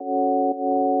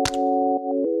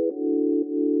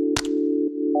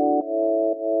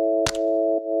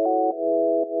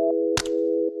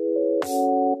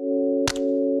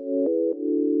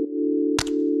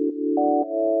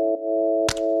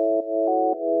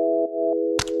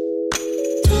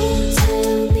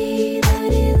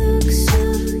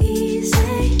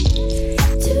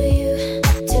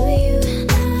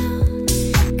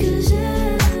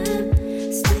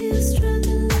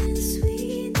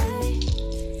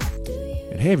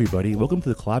Hey everybody, welcome to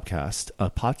the Collabcast,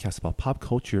 a podcast about pop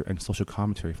culture and social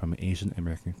commentary from an Asian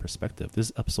American perspective.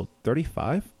 This is episode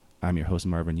 35. I'm your host,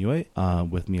 Marvin Yue.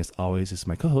 With me as always is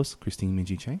my co-host, Christine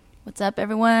Minji Chang. What's up,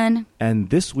 everyone? And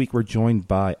this week we're joined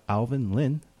by Alvin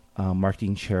Lin,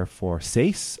 marketing chair for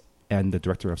SACE and the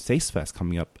director of SACE Fest,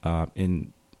 coming up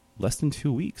in less than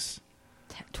 2 weeks.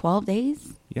 12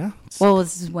 days? Yeah. Well,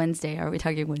 this is Wednesday. Are we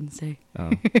talking Wednesday?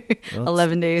 Well,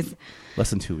 11 days.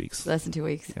 Less than 2 weeks. Less than 2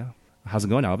 weeks. Yeah. How's it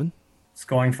going, Alvin? It's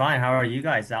going fine. How are you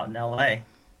guys out in LA?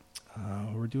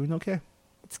 We're doing okay.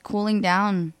 It's cooling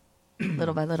down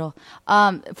little by little.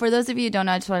 For those of you who don't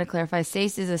know, I just want to clarify.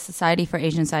 SACE is a Society for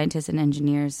Asian Scientists and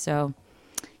Engineers. So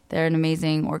they're an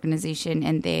amazing organization.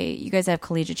 And you guys have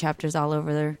collegiate chapters all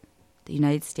over the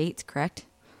United States, correct?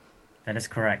 That is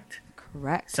correct.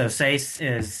 Correct. So SACE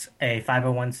is a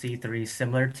 501c3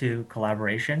 similar to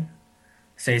Collaboration.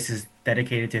 SACE is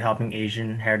dedicated to helping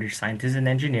Asian heritage scientists and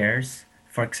engineers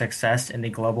for success in the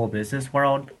global business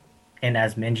world. And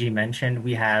as Minji mentioned,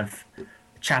 we have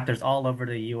chapters all over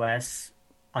the U.S.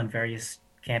 on various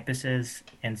campuses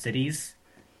and cities.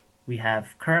 We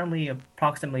have currently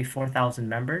approximately 4,000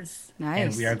 members. Nice.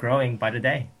 And we are growing by the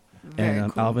day.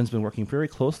 And cool. Alvin's been working very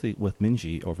closely with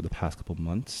Minji over the past couple of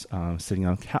months, sitting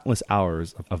on countless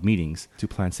hours of meetings to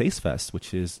plan SACE Fest,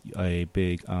 which is a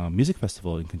big music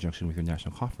festival in conjunction with your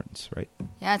national conference, right?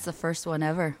 Yeah, it's the first one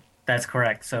ever. That's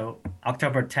correct. So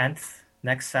October 10th,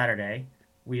 next Saturday,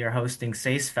 we are hosting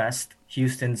SACE Fest,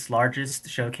 Houston's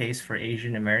largest showcase for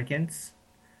Asian Americans.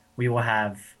 We will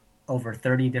have over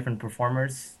 30 different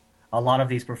performers. A lot of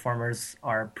these performers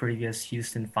are previous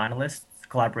Houston finalists,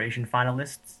 Collaboration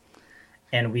finalists.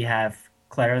 And we have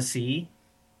Clara C.,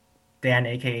 Dan,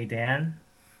 a.k.a. Dan,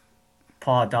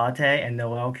 Paul Date, and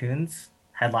Noel Coons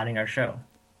headlining our show.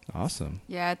 Awesome.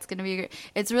 Yeah, it's gonna be great.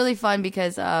 It's really fun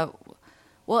because, it's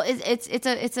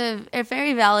a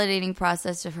very validating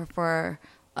process for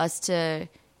us to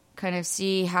kind of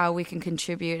see how we can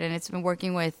contribute, and it's been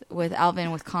working with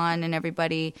Alvin, with Khan, and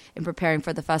everybody in preparing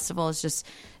for the festival. It's just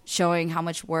showing how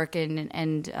much work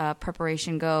and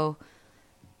preparation go,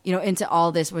 into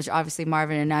all this, which obviously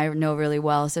Marvin and I know really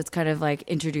well. So it's kind of like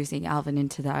introducing Alvin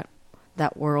into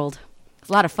that world.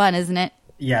 It's a lot of fun, isn't it?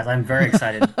 Yes, I'm very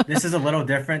excited. This is a little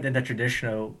different than the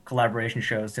traditional Collaboration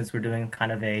shows since we're doing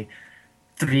kind of a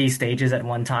 3 stages at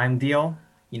one time deal.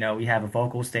 We have a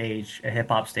vocal stage, a hip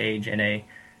hop stage, and a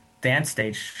dance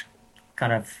stage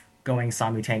kind of going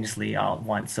simultaneously all at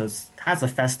once. So it has a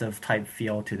festive type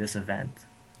feel to this event.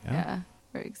 Yeah.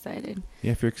 Very excited.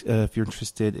 Yeah, if you're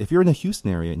interested, if you're in the Houston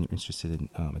area and you're interested in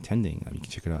attending, you can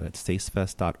check it out at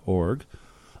sacefest.org.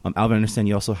 Alvin, I understand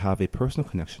you also have a personal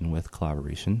connection with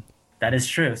Collaboration. That is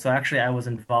true. So actually, I was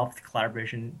involved with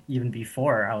Collaboration even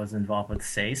before I was involved with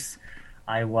SACE.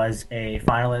 I was a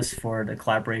finalist for the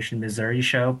Collaboration Missouri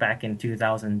show back in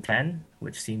 2010,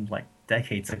 which seemed like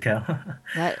decades ago.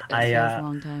 That feels a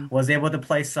long time. Was able to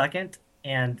play second,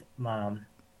 and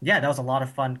that was a lot of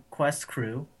fun. Quest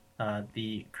Crew,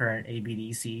 the current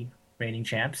ABDC reigning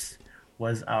champs,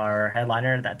 was our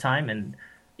headliner at that time, and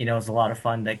it was a lot of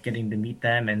fun getting to meet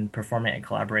them and performing at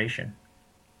Collaboration.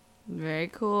 Very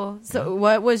cool. So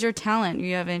what was your talent?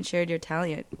 You haven't shared your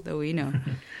talent yet, though we know.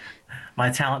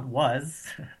 My talent was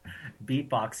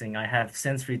beatboxing. I have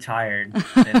since retired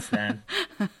since then.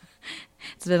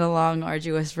 It's been a long,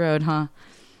 arduous road, huh?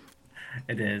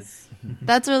 It is.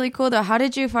 That's really cool, though. How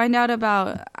did you find out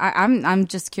about? I'm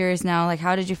just curious now. Like,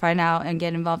 how did you find out and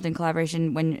get involved in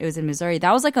Collaboration when it was in Missouri?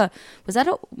 That was like was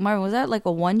that like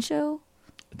a one show?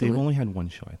 They've only had one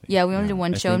show, I think. Yeah, we only did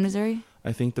one show in Missouri.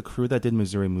 I think the crew that did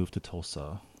Missouri moved to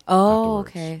Tulsa. Oh, afterwards.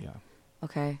 okay. Yeah.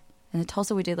 Okay. And in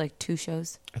Tulsa, we did like 2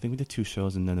 shows. I think we did 2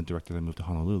 shows, and then the director then moved to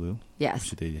Honolulu. Yes.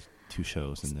 So they did 2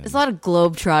 shows, and then There's a lot of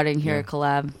globe trotting here at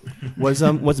Collab.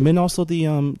 was Min also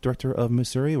the director of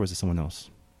Missouri, or was it someone else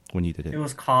when you did it? It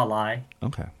was Ka Lai.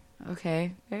 Okay.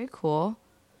 Okay, very cool.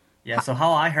 Yeah, so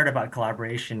how I heard about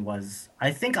Collaboration was,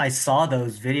 I think I saw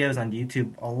those videos on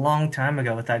YouTube a long time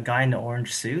ago with that guy in the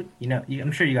orange suit.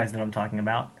 I'm sure you guys know what I'm talking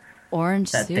about.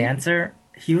 Orange that suit? dancer.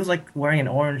 He was like wearing an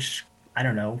orange, I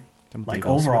don't know, like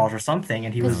Dave overalls or something,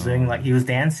 and he was doing he was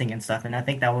dancing and stuff. And I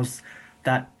think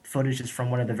that footage is from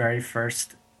one of the very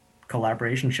first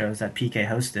Collaboration shows that PK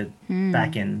hosted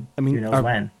back in who knows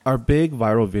when. Our big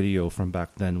viral video from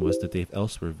back then was the Dave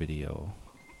Ellsworth video,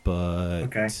 but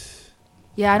okay.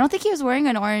 Yeah, I don't think he was wearing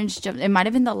an orange jump. It might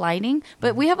have been the lighting,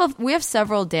 but we have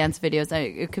several dance videos.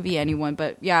 It could be anyone,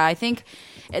 but yeah, I think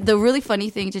the really funny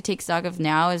thing to take stock of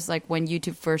now is like when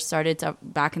YouTube first started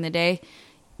back in the day,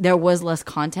 there was less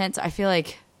content. So I feel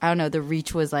like, I don't know, the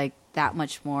reach was like that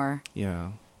much more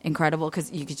incredible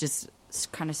because you could just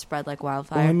kind of spread like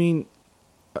wildfire. Well, I mean,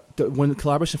 When the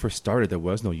collaboration first started, there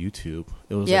was no YouTube.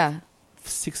 It was Yeah. like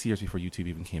 6 years before YouTube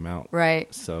even came out.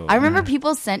 Right. So I remember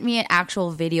people sent me an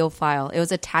actual video file. It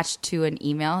was attached to an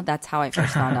email. That's how I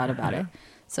first found out about it.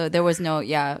 So there was no,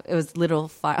 it was little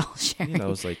file sharing. you know, it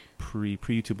was like pre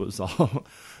YouTube.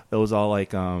 It was all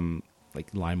like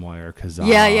LimeWire, Kazaa,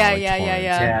 Yeah, like yeah. torrents,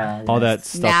 Yeah, all that yes.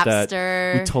 stuff that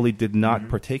Napster. we totally did not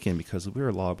partake in because we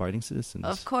were law-abiding citizens.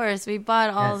 Of course, we bought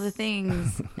all Yes. the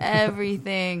things,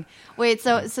 everything. Wait,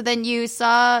 so then you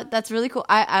saw, that's really cool.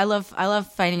 I love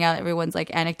finding out everyone's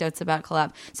like anecdotes about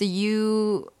collab. So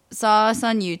you saw us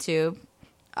on YouTube,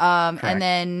 Correct. and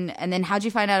then how'd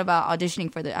you find out about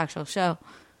auditioning for the actual show?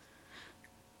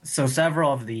 So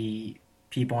several of the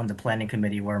people on the planning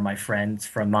committee were my friends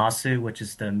from MASU, which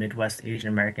is the Midwest Asian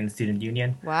American Student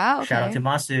Union. Wow. Okay. Shout out to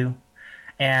MASU.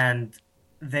 And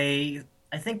I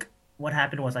think what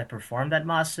happened was I performed at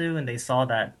MASU and they saw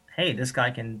that, hey, this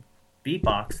guy can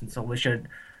beatbox, and so we should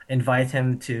invite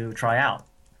him to try out.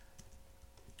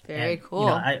 Very And,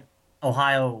 cool.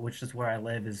 Ohio, which is where I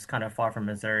live, is kind of far from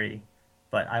Missouri,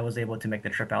 but I was able to make the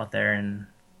trip out there, and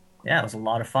yeah, it was a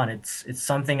lot of fun. It's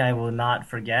something I will not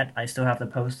forget. I still have the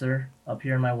poster up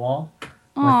here on my wall with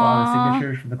all the Aw.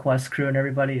 signatures from the Quest crew and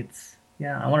everybody.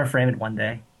 I want to frame it one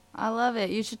day. I love it.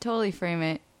 You should totally frame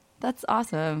it. That's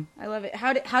awesome. I love it.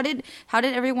 How did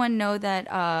everyone know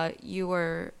that you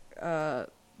were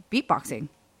beatboxing?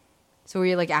 So were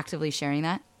you like actively sharing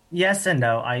that? Yes and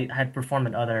no. I had performed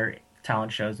at other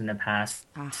talent shows in the past.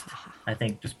 I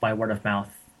think just by word of mouth,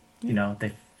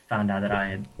 they found out that I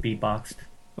had beatboxed.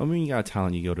 I mean, you got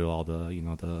talent. You go to all the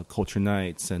the culture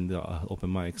nights and the open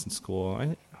mics in school. I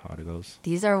know how it goes.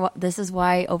 This is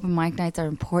why open mic nights are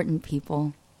important,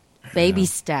 people. Baby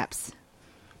steps.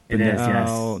 It is,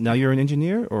 now, yes. Now you're an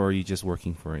engineer, or are you just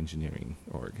working for engineering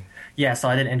org? Yeah, so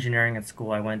I did engineering at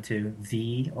school. I went to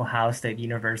the Ohio State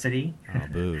University. Oh,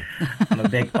 boo. I'm a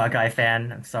big Buckeye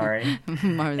fan. I'm sorry.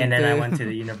 Marley And then I Boo. went to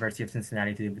the University of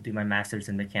Cincinnati to do my master's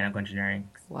in mechanical engineering.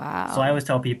 Wow. So I always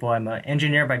tell people I'm an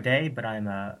engineer by day, but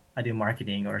I do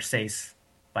marketing or sales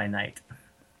by night.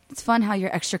 It's fun how your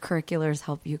extracurriculars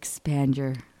help you expand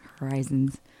your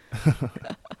horizons.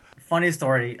 Funny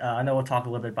story. I know we'll talk a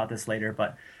little bit about this later,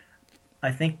 but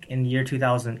I think in the year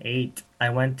 2008, I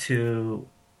went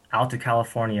out to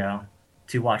California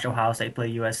to watch Ohio State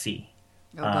play USC,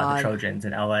 Oh, God. the Trojans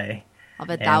in LA. I'll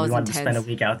bet And that we was wanted to spend a intense.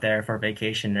 week out there for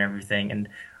vacation and everything. And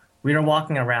we were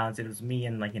walking around. So it was me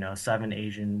and 7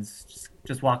 Asians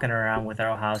just walking around with our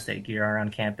Ohio State gear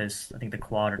around campus. I think the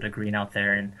quad or the green out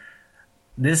there. And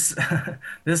this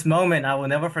this moment I will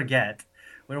never forget.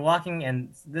 We were walking and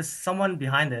someone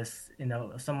behind us,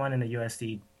 someone in a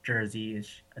USC jersey.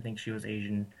 I think she was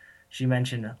Asian. She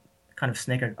mentioned, kind of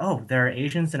snickered, "Oh, there are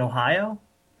Asians in Ohio,"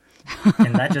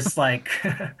 and that just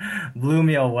blew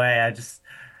me away.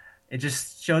 It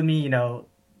just showed me,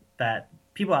 that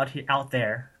people out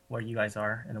there where you guys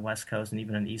are in the West Coast and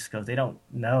even in the East Coast, they don't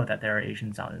know that there are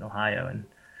Asians out in Ohio. And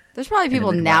There's probably in the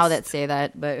people now that Midwest. say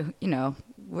that, but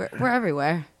we're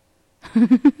everywhere.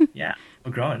 yeah,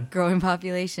 we're growing. Growing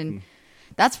population.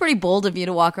 That's pretty bold of you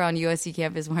to walk around USC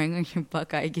campus wearing your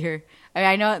Buckeye gear.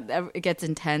 I know it gets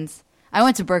intense. I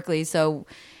went to Berkeley, so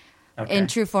Okay. in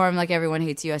true form, like everyone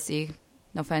hates USC.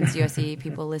 No offense, USC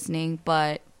people listening,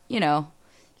 but you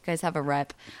guys have a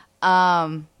rep.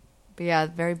 But yeah,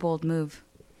 very bold move.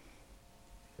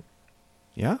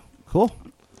 Yeah, cool.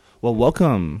 Well,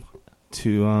 welcome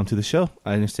to the show.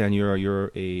 I understand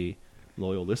you're a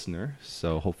loyal listener,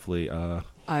 so hopefully,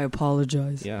 I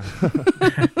apologize. yeah.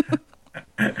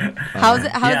 How's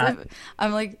it? Yeah.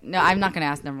 I'm like, no, I'm not gonna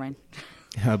ask. Never mind.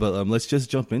 Yeah, but let's just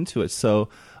jump into it. So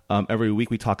every week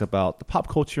we talk about the pop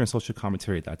culture and social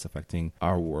commentary that's affecting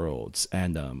our worlds.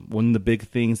 And one of the big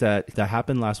things that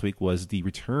happened last week was the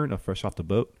return of Fresh Off the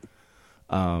Boat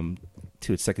to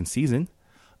its second season.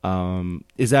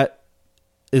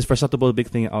 Is Fresh Off the Boat a big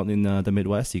thing out in the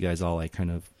Midwest? You guys all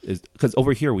because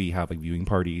over here we have viewing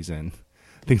parties and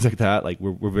things like that. Like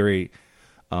we're very,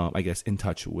 I guess, in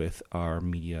touch with our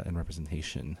media and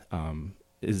representation.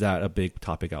 Is that a big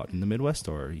topic out in the Midwest,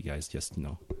 or are you guys just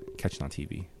catching on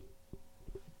TV?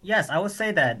 Yes, I would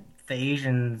say that the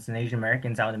Asians and Asian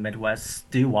Americans out in the Midwest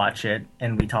do watch it,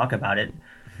 and we talk about it.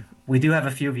 We do have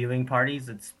a few viewing parties.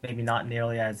 It's maybe not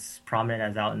nearly as prominent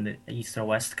as out in the East or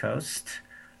West Coast.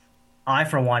 I,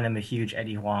 for one, am a huge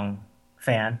Eddie Huang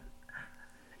fan.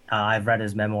 I've read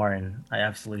his memoir, and I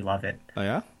absolutely love it. Oh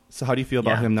yeah. So how do you feel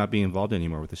about Yeah. him not being involved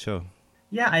anymore with the show?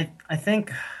 Yeah, I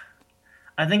think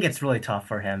it's really tough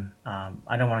for him.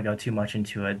 I don't want to go too much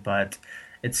into it, but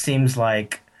it seems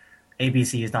like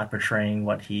ABC is not portraying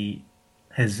what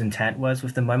his intent was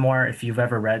with the memoir. If you've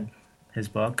ever read his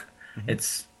book,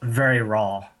 It's very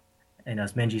raw. And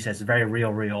as Minji says, very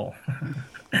real.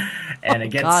 And it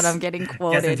gets God, I'm getting gets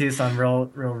quoted. into some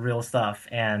real stuff.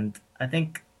 And I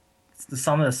think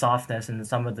some of the softness and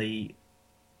some of the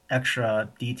extra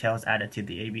details added to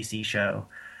the ABC show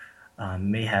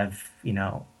may have,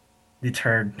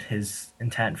 deterred his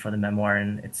intent for the memoir,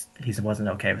 and he wasn't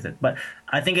okay with it. But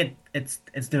I think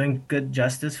it's doing good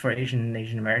justice for Asian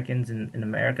Americans in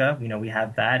America. We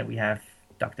have that. We have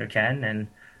Dr. Ken, and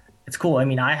it's cool. I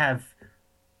mean, I have,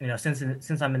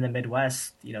 since I'm in the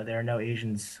Midwest, there are no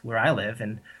Asians where I live,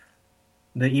 and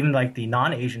even like the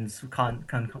non-Asians come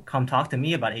talk to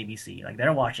me about ABC. Like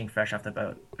they're watching Fresh Off the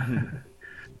Boat.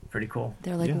 Pretty cool.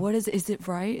 They're like, Yeah. what is it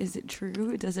right? Is it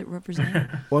true? Does it represent?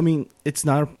 Well, I mean, it's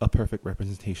not a perfect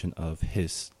representation of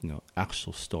his,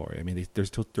 actual story. I mean, they're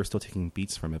still taking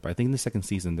beats from it. But I think in the second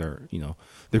season, they're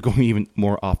going even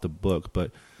more off the book.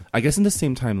 But I guess in the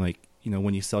same time, like,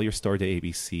 when you sell your story to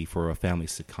ABC for a family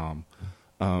sitcom,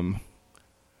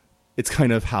 it's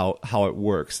kind of how it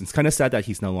works. It's kind of sad that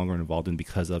he's no longer involved in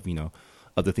because of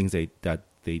of the things that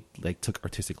they like took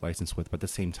artistic license with. But at the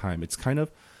same time, it's kind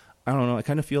of, I don't know. I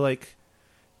kind of feel like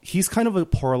he's kind of a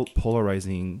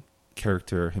polarizing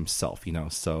character himself,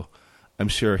 So I'm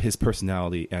sure his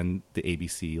personality and the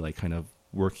ABC, like, kind of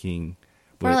working.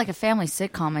 For like a family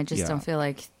sitcom, I just Yeah. don't feel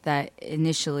like that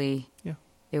initially. Yeah.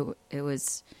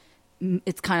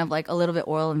 It's kind of like a little bit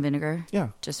oil and vinegar. Yeah.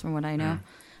 Just from what I know.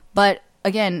 But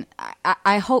again,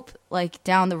 I hope like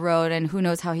down the road, and who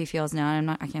knows how he feels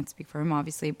now. I can't speak for him,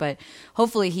 obviously, but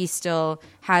hopefully he still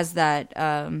has that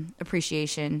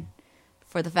appreciation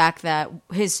for the fact that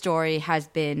his story has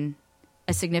been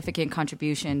a significant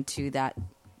contribution to that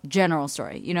general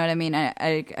story. You know what I mean?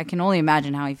 I can only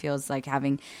imagine how he feels like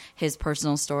having his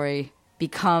personal story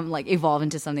evolve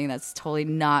into something that's totally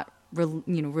not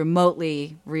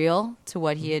remotely real to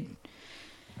what he had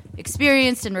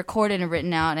experienced and recorded and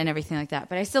written out and everything like that.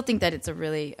 But I still think that it's a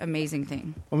really amazing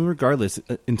thing. I mean, regardless,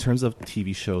 in terms of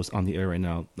TV shows on the air right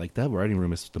now, like that writing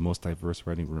room is the most diverse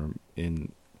writing room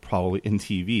probably in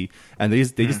TV, and they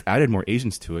just added more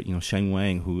Asians to it. Sheng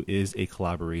Wang, who is a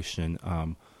collaboration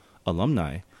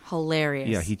alumni, Hilarious.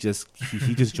 Yeah, he just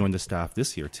joined the staff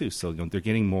this year too. So they're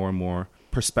getting more and more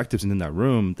perspectives in that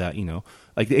room. That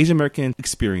like the Asian American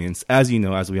experience, as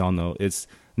we all know, it's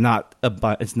not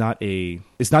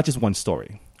just one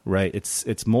story, right?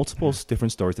 It's multiple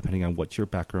different stories depending on what your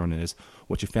background is,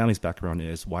 what your family's background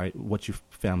is, what your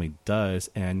family does,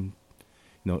 and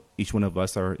each one of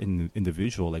us are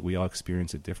individual. Like we all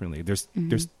experience it differently. There's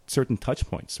certain touch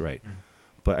points, right?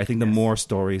 But I think the more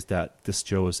stories that this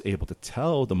show is able to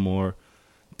tell, the more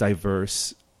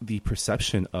diverse the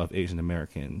perception of Asian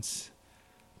Americans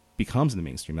becomes in the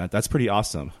mainstream. That's pretty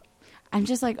awesome. I'm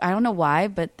just like, I don't know why,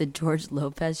 but the George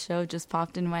Lopez show just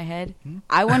popped into my head.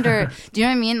 I wonder, do you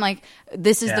know what I mean? Like,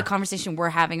 this is the conversation we're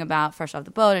having about Fresh Off the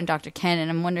Boat and Dr. Ken,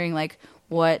 and I'm wondering, like,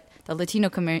 what the Latino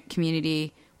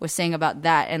community was saying about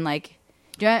that. And, like,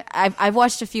 I've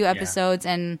watched a few episodes,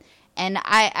 and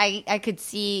I could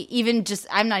see, even just,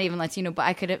 I'm not even Latino, but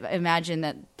I could imagine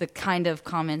that the kind of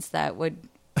comments that would,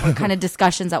 or kind of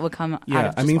discussions that would come out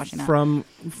of just watching that.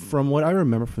 From what I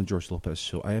remember from the George Lopez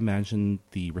show, I imagine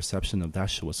the reception of that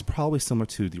show was probably similar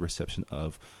to the reception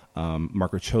of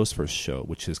Margaret Cho's first show,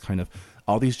 which is kind of,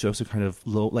 all these jokes are kind of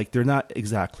low, like they're not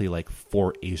exactly like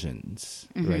for Asians,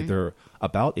 right? They're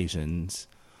about Asians,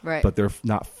 right? But they're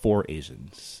not for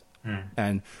Asians.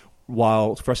 And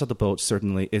while Fresh Off the Boat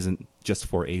certainly isn't just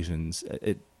for Asians,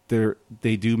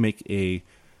 they do make a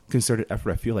concerted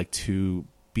effort, I feel like, to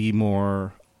be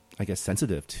more, I guess,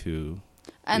 sensitive to.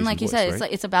 And Asian like you voice, said, right? it's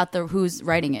like it's about who's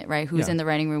writing it, right? Who's in the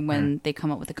writing room when they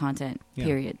come up with the content. Yeah.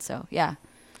 Period. So yeah.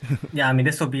 Yeah, I mean,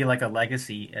 this will be like a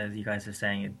legacy, as you guys are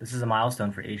saying. This is a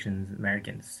milestone for Asian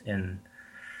Americans in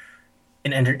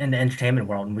the entertainment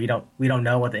world, and we don't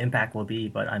know what the impact will be,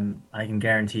 but I can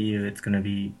guarantee you it's going to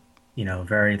be,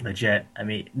 very legit. I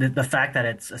mean, the fact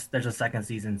that there's a second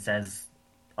season says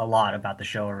a lot about the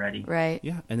show already. Right.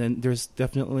 Yeah, and then there's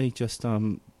definitely just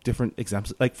different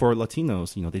examples. Like for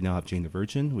Latinos, they now have Jane the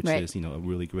Virgin, which is a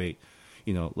really great,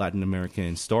 Latin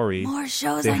American story. More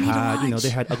shows They I need had, to watch. they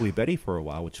had Ugly Betty for a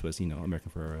while, which was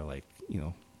American for like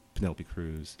Penelope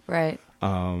Cruz. Right.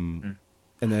 And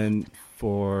then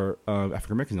for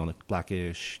African Americans, like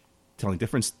Blackish, telling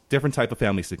different type of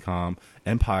family sitcom.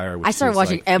 Empire. Which I started is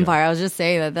watching like, Empire. I was just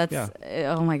saying that's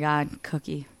Yeah. oh my god,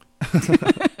 Cookie. See,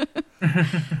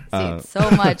 it's so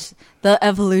much. The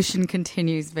evolution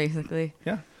continues, basically.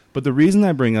 Yeah, but the reason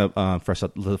I bring up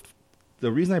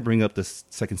the reason I bring up this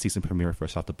second season premiere of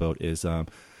Fresh Off the Boat is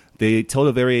they told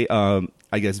a very,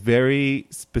 I guess, very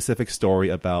specific story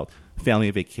about family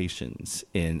vacations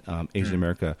in Asian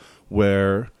America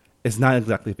where it's not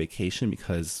exactly a vacation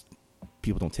because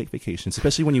people don't take vacations,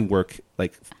 especially when you work.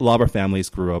 Like a lot of our families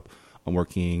grew up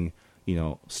working,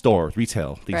 stores,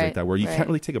 retail, things like that, where you can't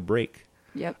really take a break.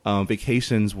 Yep.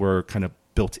 Vacations were kind of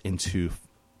built into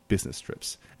business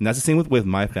trips, and that's the same with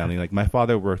my family. Like my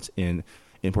father worked in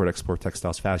import-export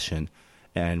textiles fashion,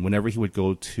 and whenever he would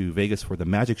go to Vegas for the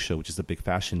Magic Show, which is a big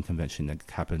fashion convention that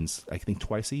happens, I think,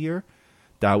 twice a year,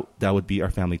 that would be our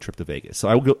family trip to Vegas. So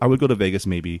I would go to Vegas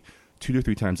maybe 2 to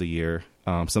 3 times a year,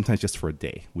 sometimes just for a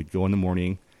day. We'd go in the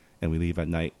morning and we leave at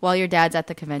night. While your dad's at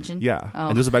the convention? Yeah. Oh.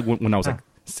 And this was back when I was like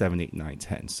 7, 8, 9,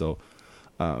 10. So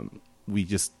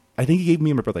I think he gave me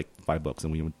and my brother like $5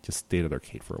 and we would just stay at the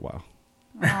arcade for a while.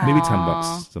 Maybe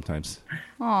 $10 sometimes.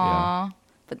 Aww. Yeah.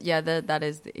 But yeah, that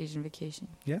is the Asian vacation.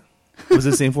 Yeah. Was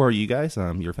it the same for you guys,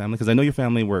 your family? Because I know your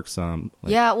family works.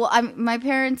 Yeah, well, my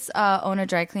parents own a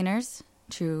dry cleaners,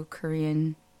 true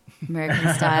Korean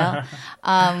American style.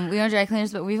 We own dry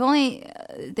cleaners, but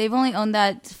they've only owned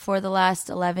that for the last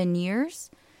 11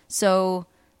 years. So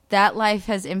that life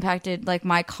has impacted like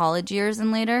my college years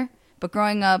and later. But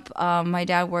growing up, my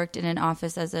dad worked in an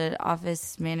office as an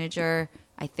office manager,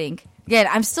 I think. Again,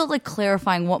 I'm still like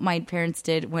clarifying what my parents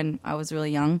did when I was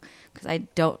really young because I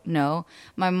don't know.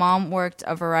 My mom worked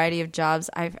a variety of jobs.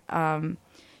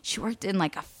 She worked in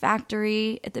like a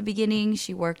factory at the beginning.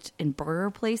 She worked in burger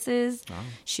places. Wow.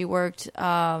 She worked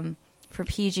for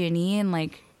PG&E and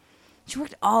like she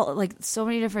worked all like so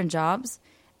many different jobs.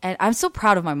 And I'm so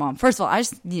proud of my mom. First of all, I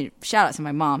just need a shout out to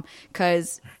my mom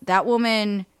because that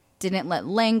woman didn't let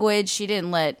language. She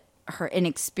didn't let her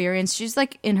inexperience. She's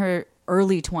like in her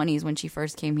early 20s when she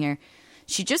first came here.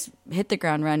 She just hit the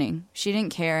ground running. She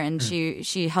didn't care, and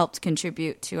she helped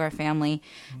contribute to our family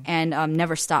and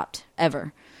never stopped,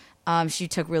 ever. She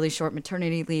took really short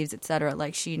maternity leaves, etc.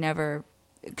 Like she never,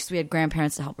 because we had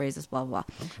grandparents to help raise us, blah, blah,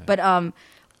 blah. Okay. But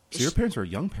so your parents were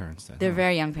young parents then? They're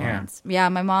very young parents. Yeah,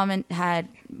 my mom had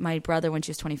my brother when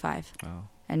she was 25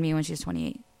 and me when she was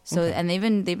 28. So and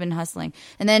they've been hustling.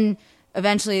 And then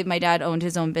eventually my dad owned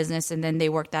his own business, and then they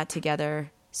worked that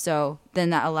together. So then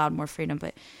that allowed more freedom.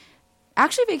 But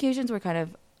actually, vacations were kind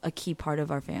of a key part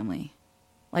of our family.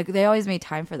 Like they always made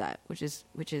time for that, which is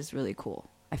really cool.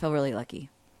 I feel really lucky.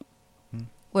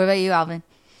 What about you, Alvin?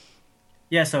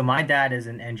 Yeah, so my dad is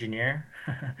an engineer,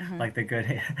 like the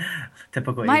good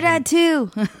typical. My Asian. dad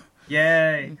too.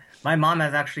 Yay! My mom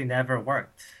has actually never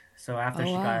worked. So after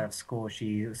she got out of school,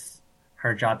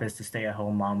 her job is to stay at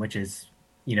home mom, which is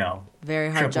very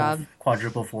hard job,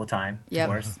 quadruple full time. Yep.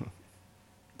 Of course.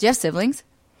 Do you have siblings?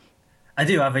 I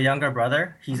do. I have a younger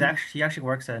brother. He actually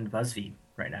works at BuzzFeed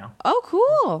right now. Oh,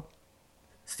 cool.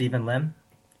 Stephen Lim.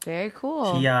 Very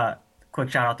cool. He quick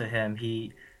shout out to him.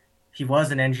 He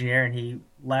was an engineer and he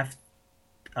left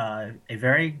a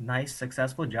very nice,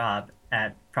 successful job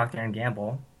at Procter &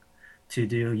 Gamble to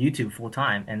do YouTube full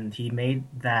time, and he made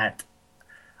that.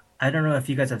 I don't know if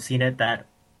you guys have seen it. That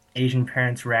Asian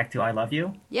parents react to "I love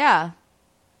you." Yeah.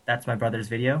 That's my brother's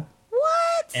video.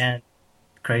 What? And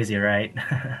crazy, right?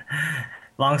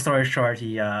 Long story short,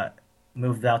 he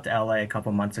moved out to LA a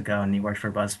couple months ago, and he works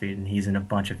for BuzzFeed, and he's in a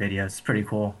bunch of videos. It's pretty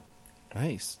cool.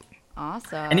 Nice.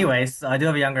 Awesome. Anyways, I do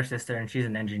have a younger sister, and she's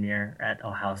an engineer at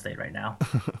Ohio State right now.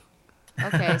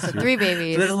 Okay, so 3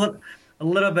 babies. So there's a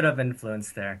little bit of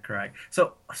influence there, correct?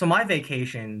 So my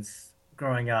vacations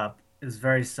growing up is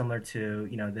very similar to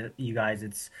you guys.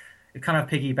 It's kind of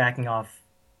piggybacking off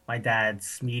my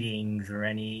dad's meetings or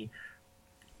any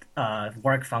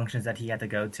work functions that he had to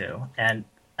go to. And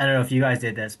I don't know if you guys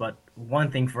did this, but one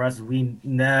thing for us is we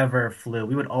never flew.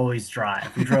 We would always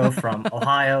drive. We drove from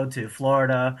Ohio to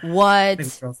Florida. What? I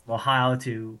think we drove from Ohio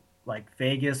to like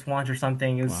Vegas once or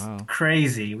something. It was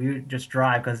crazy. We would just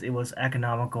drive because it was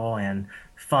economical and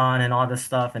fun and all this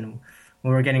stuff. And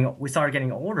when we started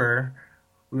getting older,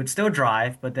 we would still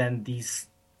drive, but then these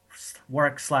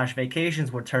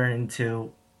work/vacations would turn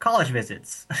into college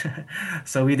visits.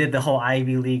 So we did the whole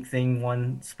Ivy League thing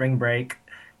one spring break.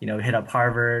 Hit up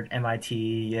Harvard, MIT,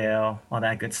 Yale, all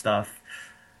that good stuff.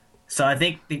 So I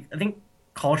think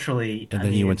culturally, and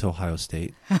then you went to Ohio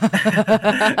State for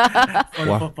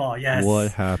the football. Yes.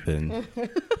 What happened?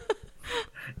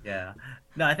 Yeah.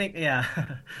 No, I think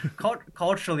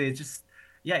culturally, it's just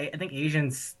I think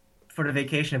Asians for the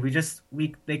vacation,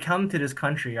 they come to this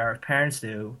country, our parents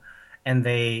do, and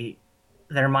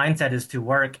their mindset is to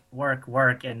work,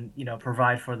 and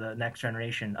provide for the next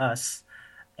generation, us.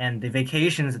 And the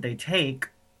vacations that they take,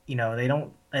 they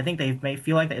don't. I think they may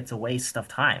feel like that it's a waste of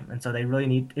time, and so they really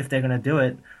need, if they're gonna do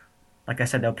it, like I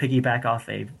said, they'll piggyback off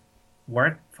a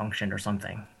work function or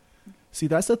something. See,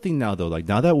 that's the thing now, though. Like,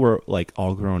 now that we're, like,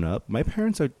 all grown up, my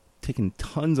parents are taking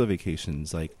tons of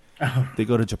vacations. Like, they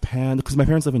go to Japan, because my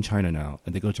parents live in China now.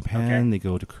 And they go to Japan, they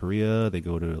go to Korea, they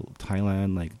go to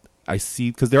Thailand. Like, I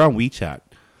see, because they're on WeChat.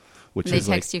 Which They is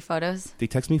text like, you photos? They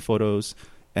text me photos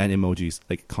and emojis,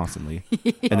 like, constantly.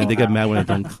 And then they get mad when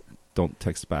I don't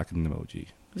text back an emoji.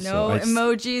 No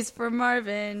emojis for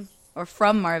Marvin. Or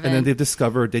from Marvin. And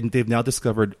then they've now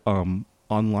discovered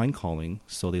online calling,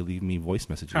 so they leave me voice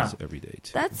messages every day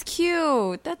too. That's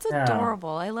cute. That's adorable.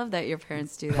 I love that your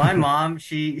parents do that. My mom,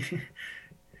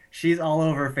 she's all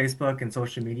over Facebook and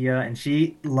social media, and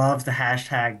she loves the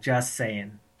hashtag just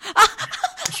saying.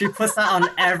 She puts that on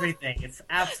everything. It's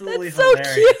absolutely That's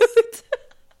hilarious. so cute.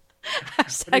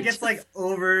 But it gets like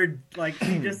over, like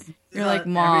she just You're like,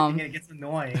 Mom, and it gets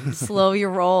annoying. slow your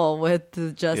roll with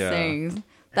the just sayings.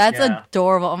 That's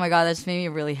adorable. Oh my god, that just made me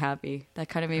really happy. That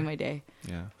kind of made my day.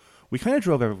 Yeah, we kind of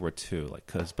drove everywhere too, like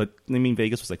but I mean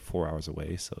Vegas was like 4 hours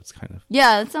away, so it's kind of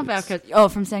it's not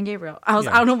bad. From San Gabriel. I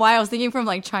don't know why I was thinking from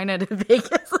like China to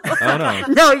Vegas. Oh no,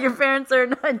 no, your parents are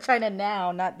not in China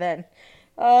now, not then.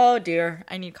 Oh dear,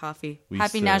 I need coffee.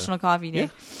 Happy National Coffee Day. Yeah.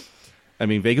 I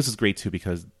mean Vegas is great too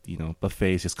because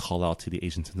buffets just call out to the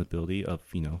Asian sensibility of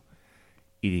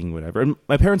eating whatever. And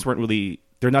my parents weren't really.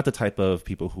 They're not the type of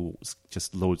people who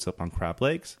just loads up on crab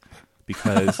legs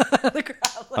because the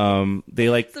crab legs.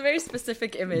 They like. It's a very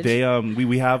specific image. They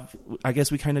we have. I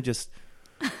guess we kind of just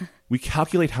we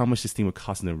calculate how much this thing would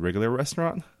cost in a regular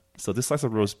restaurant. So this slice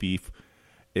of roast beef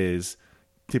is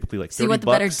typically like $30. See what the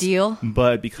better deal.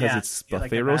 But because it's buffet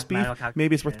like roast beef,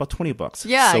 maybe it's worth about $20.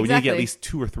 Yeah, so exactly. you need to get at least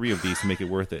 2 or 3 of these to make it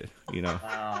worth it.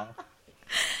 Wow.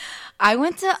 I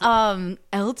went to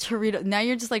El Torito. Now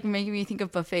you're just like making me think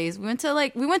of buffets. We went to a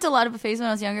lot of buffets when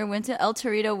I was younger. We went to El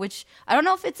Torito, which I don't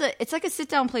know if it's like a sit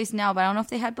down place now, but I don't know if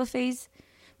they had buffets.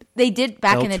 They did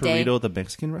back in the day. El Torito, the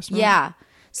Mexican restaurant? Yeah.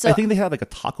 So I think they had like a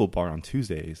taco bar on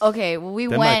Tuesdays. Okay, well we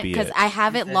went because I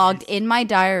have it logged in my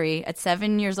diary at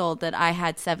 7 years old that I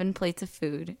had 7 plates of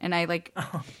food, and I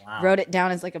wrote it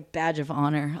down as like a badge of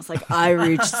honor. I was like, I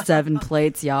reached 7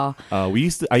 plates, y'all. I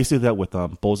used to do that with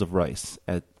bowls of rice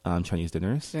at Chinese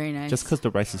dinners. Very nice. Just because the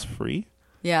rice is free.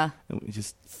 Yeah. And we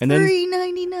just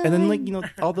 $3.99. And then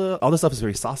all the stuff is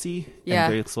very saucy. Yeah.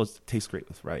 And so it tastes great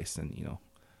with rice. And I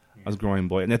was a growing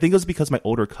boy, and I think it was because my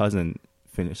older cousin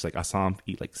finished. Like I saw him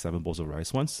eat like 7 bowls of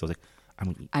rice once. So I was like, I'm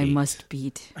gonna eat 8. I must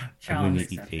beat. I'm gonna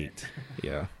eat 8.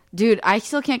 Yeah. Dude, I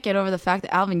still can't get over the fact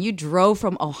that Alvin, you drove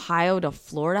from Ohio to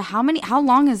Florida. How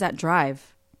long is that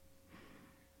drive?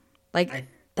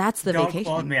 That's the vacation. Don't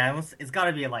quote me. It's got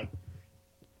to be like,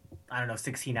 I don't know,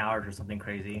 16 hours or something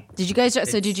crazy. Did you guys?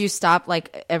 So did you stop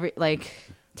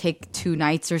take 2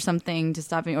 nights or something to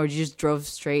stop, or you just drove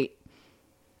straight?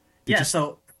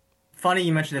 So funny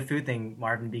you mentioned the food thing,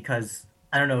 Marvin, because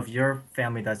I don't know if your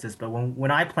family does this, but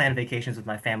when I plan vacations with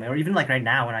my family, or even like right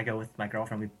now when I go with my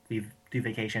girlfriend, we do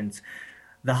vacations.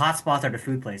 The hot spots are the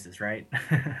food places, right?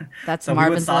 That's so Marvin's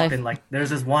we would stop life. in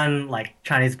there's this one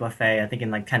Chinese buffet, I think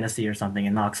in Tennessee or something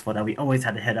in Knoxville, that we always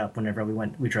had to hit up whenever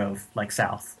we drove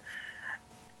south.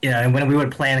 And when we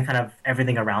would plan kind of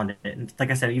everything around it. And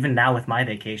like I said, even now with my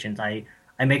vacations, I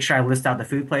make sure I list out the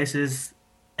food places,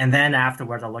 and then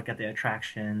afterwards I'll look at the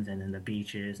attractions and then the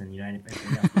beaches and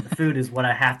anything else. But the food is what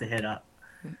I have to hit up.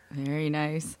 Very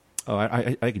nice. Oh,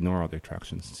 I ignore all the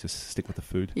attractions. Just stick with the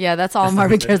food. Yeah, that's all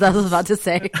Marvin cares. I was about to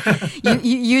say.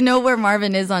 You know where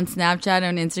Marvin is on Snapchat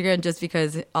and Instagram just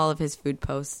because all of his food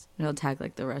posts. He'll tag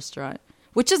the restaurant,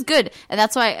 which is good. And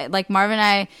that's why Marvin and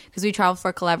I, because we travel for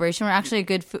a collaboration, we're actually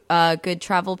a good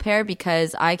travel pair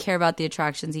because I care about the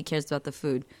attractions, he cares about the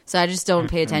food. So I just don't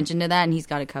pay attention to that, and he's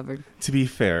got it covered. To be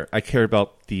fair, I care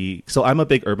about so I'm a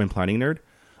big urban planning nerd.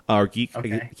 Or geek.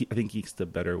 Okay. I think geek's the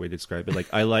better way to describe it.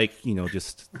 I like,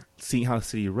 just seeing how the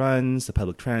city runs, the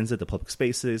public transit, the public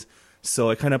spaces. So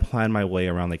I kind of plan my way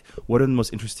around, what are the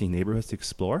most interesting neighborhoods to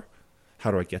explore?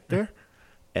 How do I get there?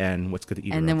 And what's good to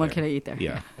eat And then what there? can I eat there?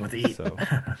 Yeah. What to eat. So.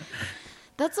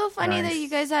 That's so funny that you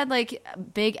guys had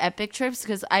big epic trips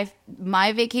because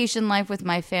my vacation life with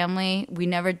my family, we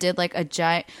never did a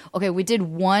giant. Okay, we did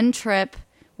one trip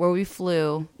where we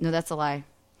flew. No, that's a lie.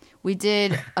 We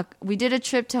did a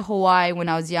trip to Hawaii when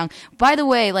I was young. By the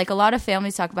way, a lot of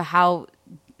families talk about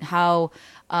how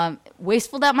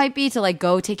wasteful that might be to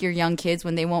go take your young kids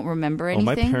when they won't remember anything.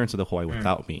 My parents went to Hawaii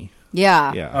without me.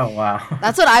 Yeah. Yeah. Oh wow.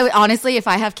 That's what I would honestly, if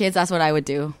I have kids, that's what I would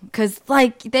do because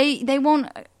they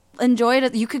won't enjoy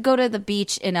it. You could go to the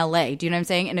beach in LA. Do you know what I'm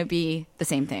saying? And it'd be the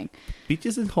same thing.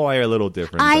 Beaches in Hawaii are a little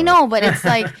different. I though. know, but it's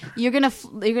you're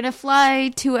gonna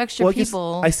fly 2 extra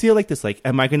people. I see it like this.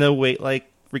 Am I gonna wait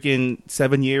freaking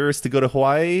 7 years to go to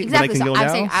Hawaii Exactly. when I can So go I'm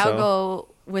now? saying I'll go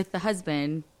with the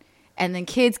husband, and then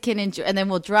kids can enjoy, and then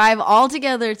we'll drive all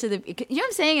together to the. You know what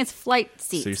I'm saying? It's flight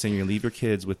seats. So you're saying you leave your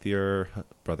kids with your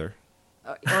brother?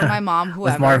 Or my mom,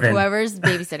 whoever's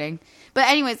babysitting. But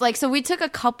anyways, like, so we took a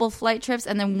couple flight trips,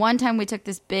 and then one time we took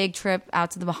this big trip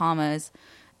out to the Bahamas,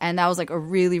 and that was like a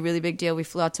really, really big deal. We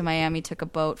flew out to Miami, took a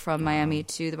boat from Miami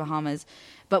to the Bahamas.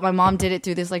 But my mom did it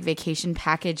through this like vacation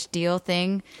package deal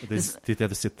thing. Did they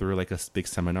have to sit through like a big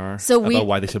seminar about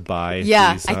why they should buy?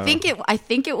 Yeah, these, I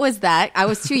think it was that. I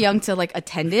was too young to like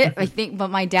attend it. I think, but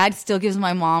my dad still gives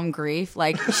my mom grief.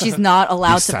 Like she's not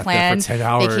allowed to plan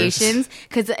vacations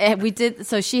because we did.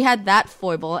 So she had that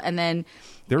foible, and then.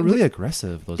 They're really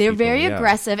aggressive. They're very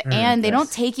aggressive, and they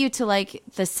don't take you to like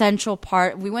the central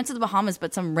part. We went to the Bahamas,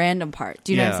 but some random part.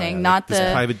 Do you know what I'm saying? Not this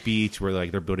the private beach where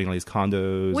like they're building all these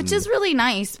condos, which is really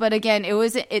nice. But again,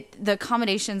 the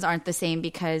accommodations aren't the same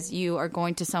because you are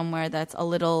going to somewhere that's a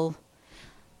little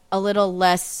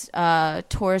less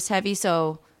tourist heavy.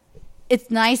 So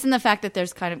it's nice in the fact that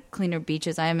there's kind of cleaner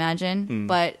beaches, I imagine,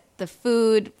 but. The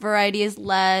food variety is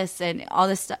less and all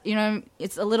this stuff, you know,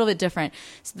 it's a little bit different.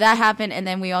 So that happened. And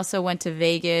then we also went to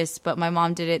Vegas, but my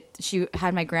mom did it. She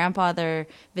had my grandfather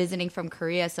visiting from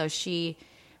Korea. So she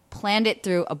planned it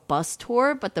through a bus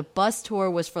tour, but the bus tour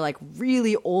was for like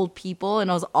really old people and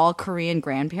it was all Korean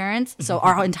grandparents. So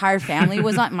our entire family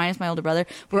was on, minus my older brother.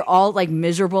 We're all like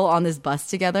miserable on this bus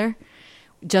together.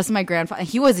 Just my grandfather.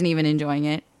 He wasn't even enjoying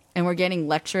it. And we're getting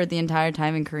lectured the entire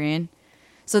time in Korean.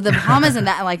 So the Bahamas and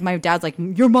that, like, my dad's like,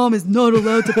 your mom is not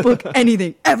allowed to book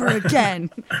anything ever again.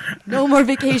 No more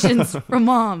vacations from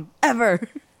mom, ever.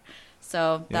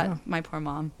 So my poor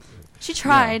mom. She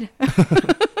tried.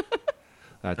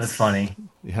 Yeah. That's funny.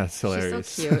 Yeah, it's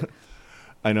hilarious. She's so cute.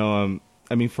 I know.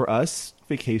 I mean, for us,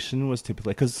 vacation was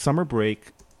typically, because summer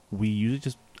break, we usually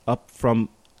just up from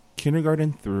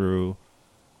kindergarten through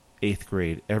 8th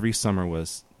grade. Every summer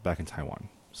was back in Taiwan.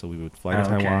 So we would fly to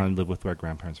Taiwan, live with our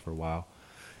grandparents for a while.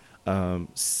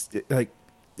 Like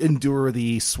endure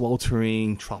the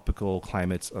sweltering tropical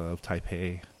climates of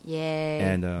Taipei. Yay.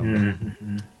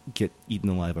 And get eaten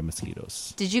alive by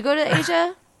mosquitoes. Did you go to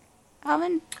Asia,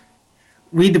 Alvin?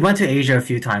 We went to Asia a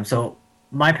few times. So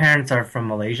my parents are from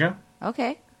Malaysia.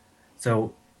 Okay.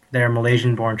 So they're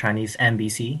Malaysian-born Chinese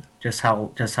MBC, just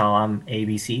how I'm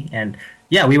ABC. And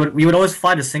yeah, we would always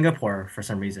fly to Singapore for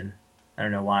some reason. I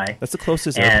don't know why. That's the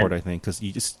closest airport, I think, because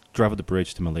you just drive the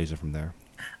bridge to Malaysia from there.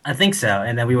 I think so.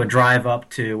 And then we would drive up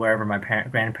to wherever my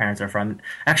grandparents are from.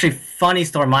 Actually, funny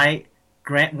story. My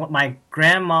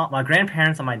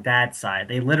grandparents on my dad's side,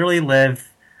 they literally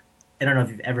live. I don't know if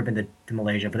you've ever been to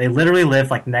Malaysia, but they literally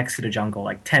live like next to the jungle,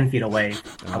 like 10 feet away,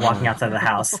 walking outside of the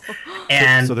house.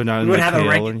 And so they're not in like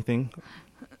KL or anything?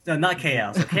 No, not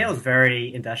KL. So KL is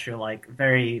very industrial, like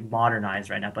very modernized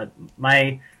right now. But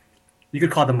you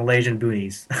could call them Malaysian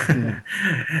boonies.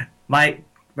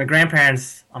 My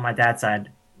grandparents on my dad's side,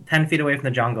 10 feet away from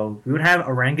the jungle, we would have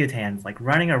orangutans like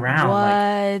running around,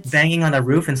 like banging on the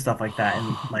roof and stuff like that.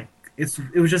 And like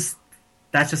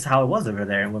that's just how it was over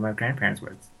there where my grandparents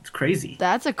were. It's crazy.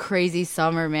 That's a crazy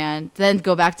summer, man. Then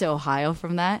go back to Ohio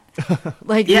from that.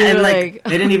 Like yeah, and like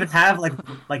they didn't even have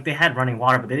like they had running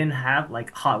water, but they didn't have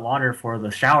like hot water for the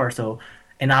shower. So,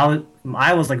 and I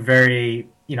was like very.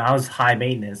 You know, I was high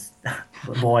maintenance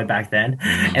boy back then,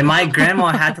 and my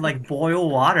grandma had to like boil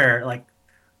water, like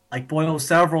boil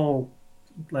several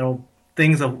little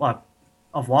things of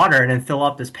water, and then fill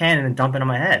up this pan and then dump it on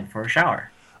my head for a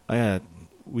shower. Oh, yeah,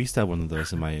 we used to have one of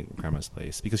those in my grandma's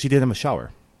place because she didn't have a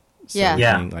shower. So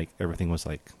everything was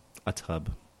like a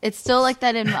tub. It's still like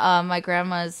that in my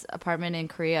grandma's apartment in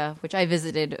Korea, which I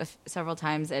visited several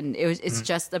times, and it's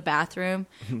just a bathroom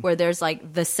where there's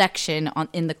like the section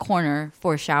in the corner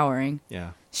for showering.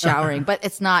 Yeah. Showering, but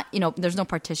it's not, there's no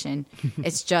partition.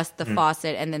 It's just the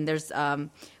faucet, and then there's what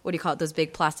do you call it? Those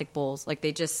big plastic bowls. Like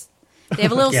they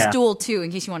have a little stool too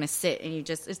in case you want to sit, and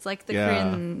it's like the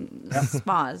Korean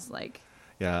spas, like.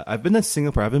 Yeah, I've been to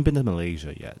Singapore. I haven't been to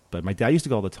Malaysia yet, but my dad used to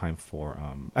go all the time for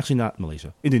actually not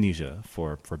Malaysia, Indonesia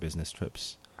for business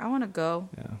trips. I want to go.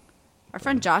 Yeah, our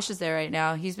friend Josh is there right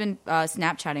now. He's been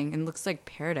Snapchatting and looks like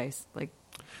paradise. Like,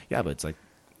 yeah, but it's like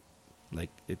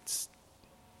it's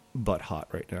butt hot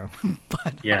right now.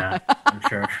 Yeah, I'm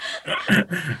sure.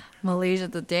 Malaysia,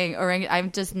 the dang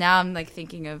I'm like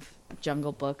thinking of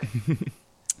Jungle Book.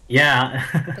 Yeah.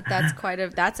 But that's quite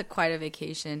a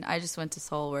vacation. I just went to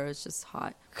Seoul where it was just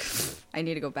hot. I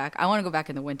need to go back. I want to go back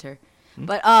in the winter.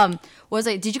 But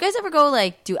did you guys ever go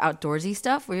like do outdoorsy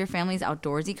stuff? Were your families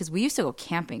outdoorsy? Because we used to go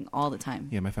camping all the time.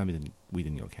 Yeah, my family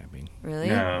didn't go camping. Really?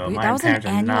 No, that was an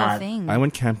annual thing. I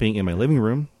went camping in my living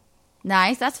room.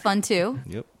 Nice. That's fun too.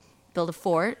 Yep. build a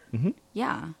fort. Mhm.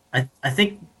 Yeah. I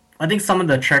think some of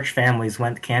the church families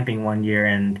went camping one year,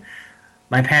 and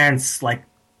my parents like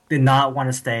did not want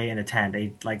to stay in a tent.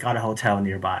 They like got a hotel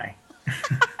nearby.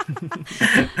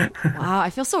 Wow, I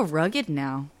feel so rugged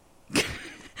now.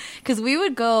 Because we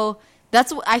would go.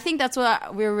 I think that's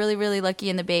what we were really, really lucky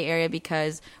in the Bay Area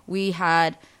because we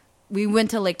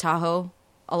went to Lake Tahoe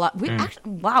a lot.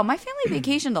 Wow, my family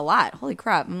vacationed a lot. Holy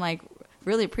crap! I'm like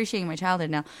really appreciating my childhood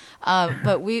now.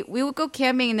 But we would go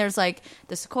camping, and there's like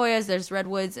the sequoias, there's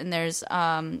redwoods, and there's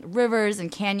rivers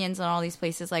and canyons and all these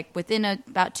places like within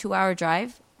about 2-hour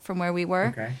drive from where we were.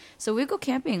 Okay. So we'd go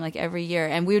camping like every year,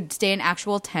 and we would stay in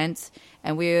actual tents,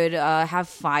 and we would have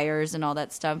fires and all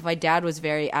that stuff. My dad was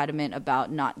very adamant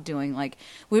about not doing like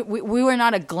we were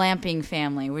not a glamping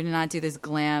family. We did not do this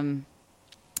glam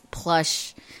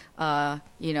plush,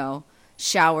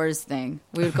 showers thing.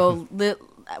 We would go.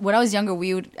 When I was younger,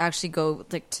 we would actually go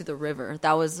like to the river.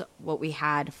 That was what we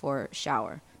had for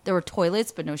shower. There were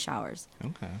toilets, but no showers.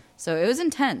 Okay. So it was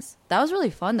intense. That was really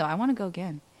fun, though. I want to go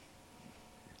again.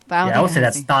 But I don't Yeah, I think would say have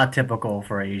that's seen- not typical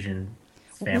for Asian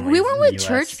families. We went in the with US.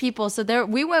 church people, so there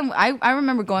we went. I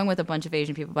remember going with a bunch of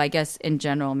Asian people, but I guess in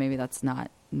general, maybe that's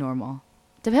not normal.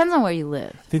 Depends on where you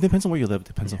live. I think it depends on where you live. It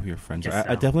depends on who your friends are. Guess I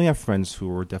so. definitely have friends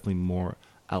who are definitely more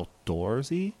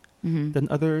outdoorsy than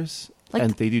others. Like-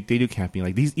 And they do camping.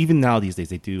 Like even now these days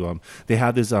they do they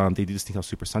have this they do this thing called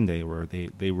Super Sunday where they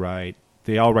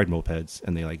all ride mopeds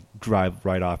and they like drive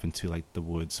right off into like the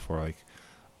woods for like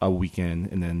a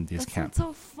weekend and then they just That camp. sounds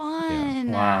so fun.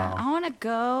 Yeah. Wow. I want to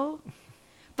go.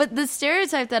 But the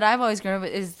stereotype that I've always grown up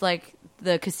with is like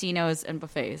the casinos and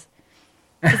buffets.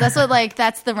 Because that's what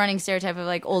that's the running stereotype of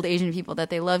like old Asian people that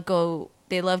they love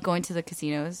going to the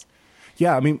casinos.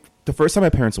 Yeah, I mean, the first time my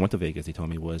parents went to Vegas, they told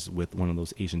me was with one of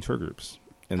those Asian tour groups,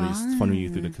 and they just funnel you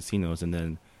through the casinos, and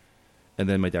then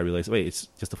my dad realized, wait, it's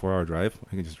just a 4-hour drive. I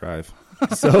can just drive.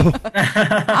 So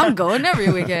I'm going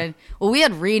every weekend. Well, we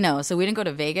had Reno, so we didn't go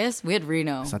to Vegas. We had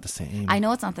Reno. it's not the same. I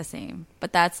know it's not the same,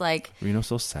 but that's like Reno's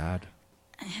so sad.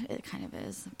 it kind of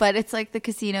is. But it's like the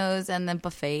casinos and the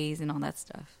buffets and all that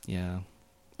stuff. Yeah,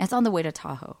 It's on the way to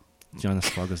Tahoe. John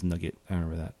Esparga's Nugget. I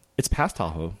remember that. It's past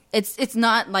Tahoe. It's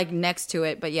not like next to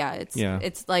it, but yeah, it's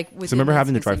like. So I within remember this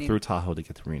having to drive vicinity. through Tahoe to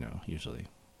get to Reno. Usually,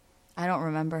 I don't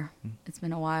remember. It's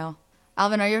been a while.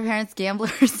 Alvin, are your parents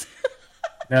gamblers?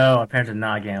 No, my parents are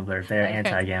not gamblers. They're Okay.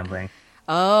 anti-gambling.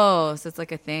 Oh, so it's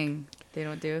like a thing they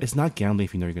don't do. it's not gambling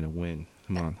if you know you're going to win.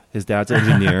 Come on, his dad's an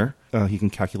engineer. He can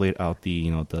calculate out the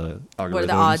the algorithms. What are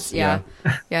the odds? Yeah.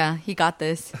 Yeah, he got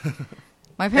this.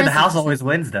 My Yeah, parents. the house always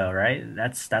wins, though, right?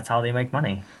 That's how they make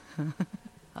money.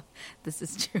 This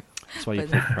is true. That's why you But-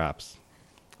 play craps.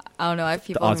 I don't know. I have The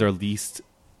people. odds are least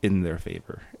in their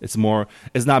favor. It's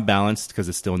not balanced because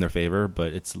it's still in their favor,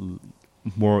 but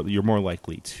you're more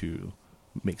likely to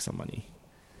make some money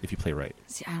if you play right.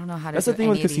 See, I don't know how to. That's do the thing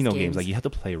with any of these casino games. Like you have to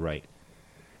play right.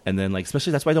 And then like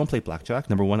especially that's why I don't play blackjack.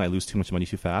 Number one, I lose too much money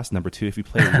too fast. Number two, if you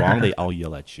play wrong, they all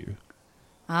yell at you.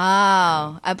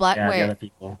 Oh, at Yeah, the other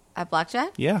people. at blackjack,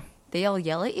 Yeah. they all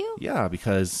yell at you. Yeah,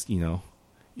 because,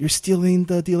 you're stealing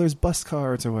the dealer's bus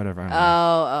cards or whatever. I don't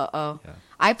know. Oh. Yeah.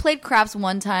 I played craps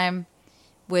one time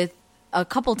with a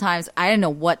couple times. I didn't know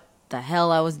what the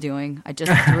hell I was doing. I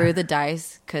just threw the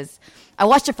dice because I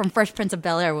watched it from Fresh Prince of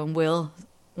Bel-Air when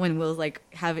Will's like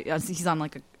he's on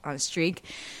like on a streak.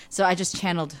 So I just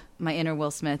channeled my inner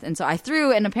Will Smith. And so I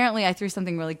threw, and apparently I threw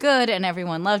something really good and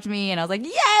everyone loved me. And I was like,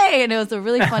 yay! And it was a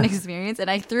really fun experience. And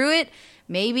I threw it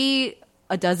maybe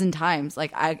a dozen times.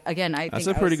 Like I That's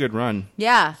think a pretty good run.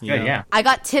 Yeah. You know? Yeah. I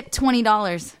got tipped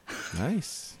 $20.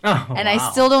 Nice. Oh, And wow.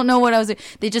 I still don't know what I was doing.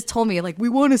 They just told me like we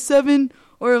won a 7,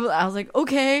 or I was like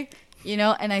okay,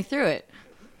 and I threw it.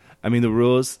 I mean, the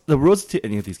rules to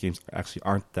any of these games actually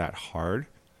aren't that hard.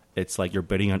 It's like you're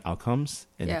betting on outcomes,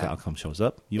 and if Yeah. the outcome shows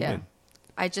up, you Yeah. win.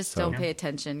 I just So- don't pay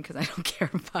attention because I don't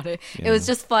care about it. Yeah. It was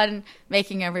just fun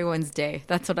making everyone's day.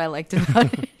 That's what I liked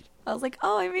about it. I was like,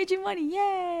 oh, I made you money,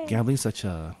 yay! Gambling's such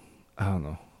I don't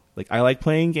know. Like I like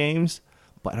playing games,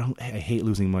 but I hate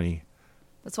losing money.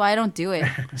 That's why I don't do it.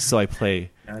 So I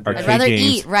play I'd arcade rather games,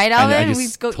 eat, right, and I Alvin? just We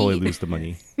just go totally eat. lose the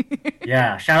money.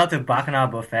 Yeah, shout out to Bacchanal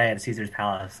Buffet at Caesar's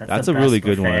Palace. That's the a really best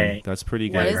good buffet. one. That's pretty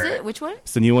good. What is Ever. it? Which one?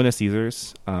 It's the new one at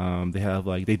Caesars. They have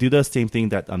they do the same thing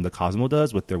that the Cosmo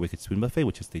does with their Wicked Spoon buffet,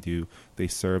 which is they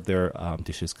serve their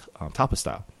dishes tapas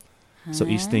style. So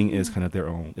each thing is kind of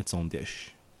its own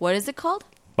dish. What is it called?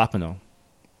 Bapano.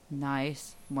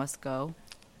 Nice. Must go.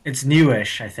 It's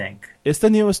newish, I think. It's the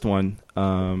newest one.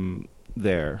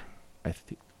 There, I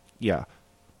think. Yeah,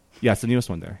 it's the newest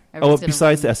one there. Everyone's gonna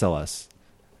Besides the run. SLS,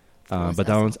 What's but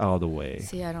that SLS? one's out of the way.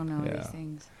 See, I don't know Yeah. these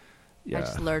things. Yeah. I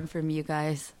just learned from you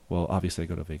guys. Well, obviously I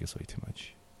go to Vegas way too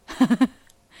much.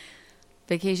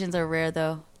 Vacations are rare,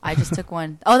 though. I just took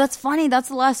one. Oh, that's funny. That's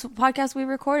the last podcast we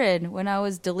recorded when I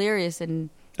was delirious and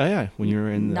Oh yeah, when you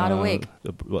were in not awake.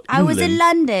 I was in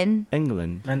London.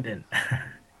 England. London.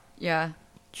 Yeah.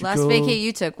 Did you Last go vacay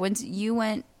you took. When you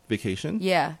went, vacation?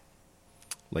 yeah.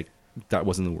 Like that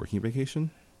wasn't a working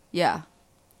vacation? Yeah.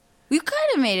 We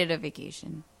kind of made it a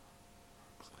vacation.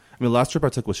 I mean, last trip I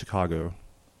took was Chicago.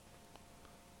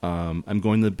 I'm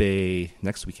going to the Bay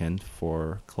next weekend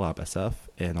for Collab SF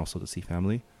and also to see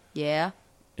family. Yeah.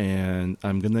 And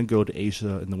I'm going to go to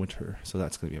Asia in the winter. So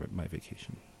that's going to be my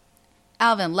vacation.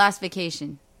 Alvin, last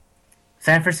vacation.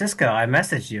 San Francisco. I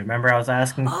messaged you. Remember I was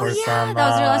asking Oh, for yeah. some... That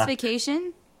was your last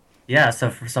vacation? Yeah, so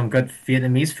for some good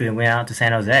Vietnamese food, we went out to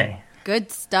San Jose.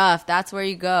 Good stuff. That's where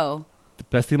you go. The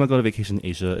best thing about going to vacation in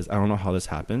Asia is I don't know how this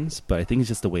happens, but I think it's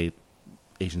just the way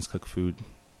Asians cook food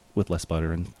with less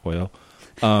butter and oil.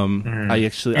 I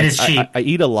actually And it's cheap. I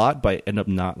eat a lot, but I end up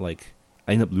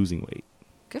losing weight.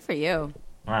 Good for you.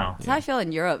 Wow. That's how I feel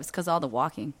in Europe. It's because all the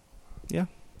walking. Yeah.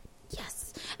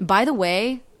 Yes. By the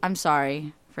way, I'm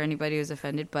sorry for anybody who's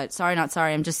offended, but sorry, not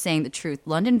sorry. I'm just saying the truth.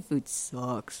 London food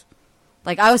sucks.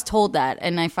 Like, I was told that,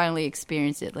 and I finally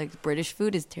experienced it. Like, British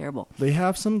food is terrible. They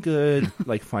have some good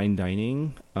like fine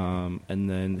dining, and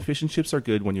then fish and chips are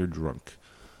good when you're drunk.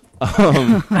 But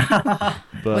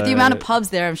With the amount of pubs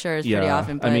there, I'm sure is pretty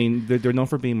often. But I mean, they're known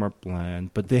for being more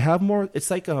bland, but they have more. It's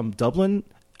like Dublin.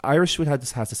 Irish food has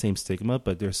the same stigma,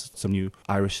 but there's some new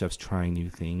Irish chefs trying new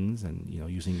things and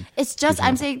using. it's just,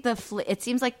 I'm saying it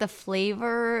seems like the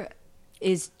flavor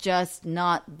is just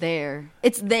not there.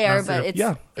 It's there, Not but there. it's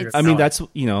Yeah, It's, I mean that's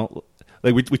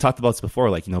like we talked about this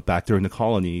before, like back during the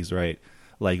colonies, right?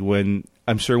 Like when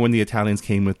I'm sure when the Italians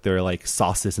came with their like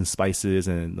sauces and spices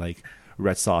and like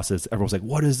red sauces, everyone's like,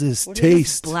 "What is this what is this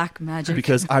taste?" black magic.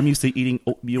 Because I'm used to eating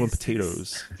oatmeal and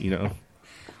potatoes,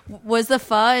 Was the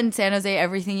pho in San Jose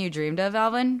everything you dreamed of,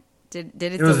 Alvin? Did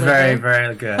it It was deliver? very,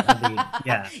 very good. I mean,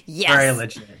 yeah. Yes. Very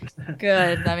legit.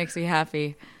 Good. That makes me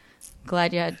happy.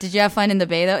 Glad you had. Did you have fun in the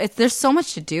Bay though? There's so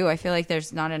much to do. I feel like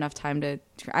there's not enough time to.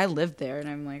 I lived there, and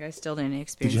I'm like, I still didn't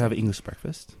experience. Did you have it. an English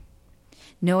breakfast?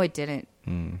 No, I didn't.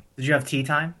 Did you have tea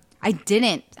time? I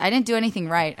didn't. I didn't do anything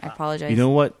right. I apologize. You know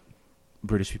what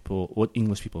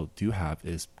English people do have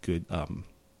is good.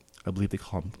 I believe they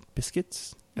call them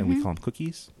biscuits, and we call them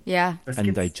cookies Yeah, and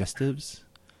digestives,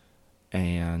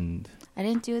 and I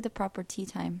didn't do the proper tea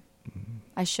time.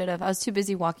 I should have. I was too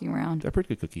busy walking around. they're pretty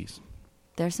good cookies.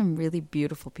 There's some really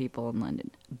beautiful people in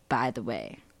London, by the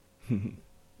way.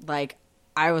 Like,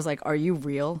 I was like, "Are you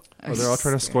real?" Oh, they're all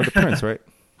trying to score the prince, right?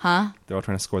 Huh? They're all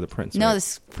trying to score the prince. No, right?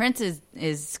 this prince it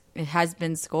has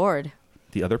been scored.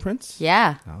 The other prince.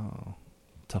 Yeah. Oh,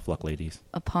 tough luck, ladies.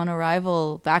 Upon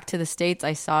arrival back to the States,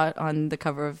 I saw it on the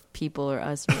cover of People or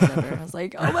Us or whatever. I was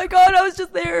like, "Oh my god, I was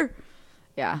just there."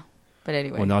 Yeah. But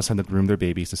anyway. Well, now it's time to groom their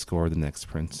babies to score the next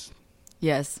prince.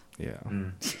 Yes. Yeah.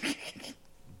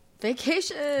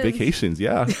 Vacations.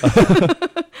 Yeah.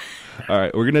 All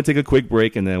right, we're gonna take a quick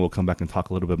break and then we'll come back and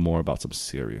talk a little bit more about some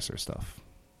seriouser stuff.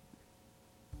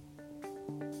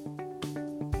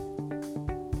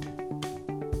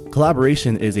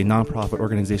 Collaboration is a nonprofit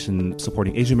organization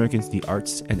supporting Asian Americans in the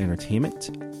arts and entertainment,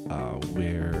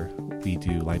 where we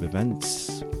do live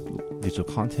events, digital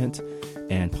content,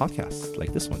 and podcasts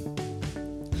like this one.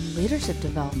 Leadership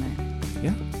development.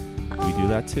 Yeah, we do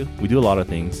that too. We do a lot of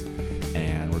things,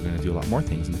 and we're going to do a lot more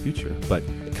things in the future. But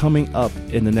coming up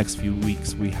in the next few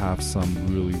weeks, we have some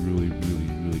really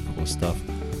cool stuff.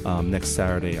 Next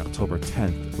Saturday, October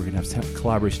 10th, we're going to have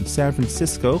collaboration San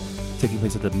Francisco taking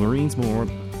place at the Marines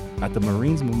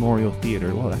Memorial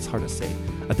Theater. Wow, that's hard to say.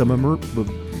 At the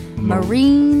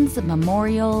Marines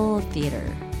Memorial Theater.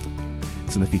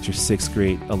 It's going to feature 6th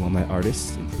grade alumni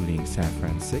artists, including San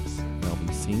Fran 6,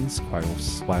 Melvin Sings,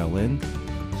 Quirals Violin,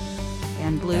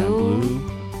 And Blue.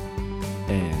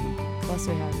 And Who else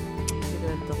do we have?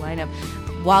 The lineup.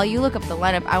 While you look up the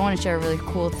lineup, I want to share a really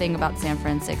cool thing about San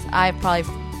Fran 6. I've probably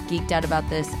geeked out about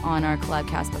this on our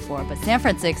Collabcast before, but San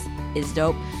Fran 6 is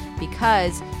dope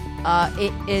because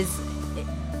it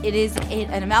is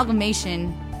an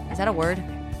amalgamation. Is that a word?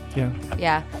 yeah,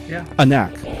 Yeah. Yeah.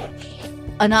 Anak,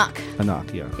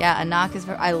 Anak. yeah. Yeah, Anak is.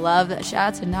 I love that.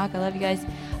 Shout out to Anak. I love you guys.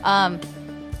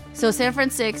 So San Fran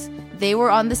 6, they were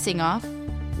on the Sing Off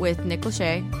with Nick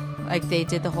Lachey. Like, they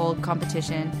did the whole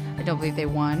competition. I don't believe they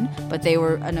won, but they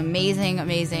were an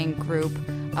amazing group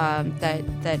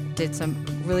that did some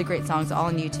really great songs all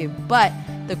on YouTube. But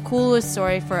the coolest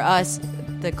story for us,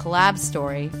 the collab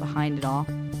story behind it all,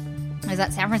 is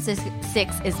that San Francisco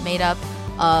 6 is made up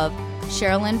of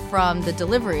Sherilyn from The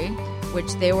Delivery,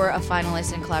 which they were a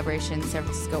finalist in Collaboration San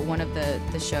Francisco, one of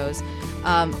the shows.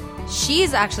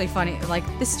 She's actually funny. Like,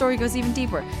 this story goes even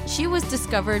deeper. She was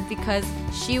discovered because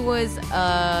she was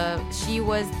the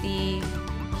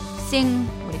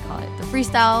the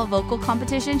freestyle vocal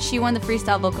competition. She won the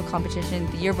freestyle vocal competition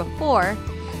the year before,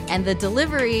 and the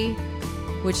Delivery,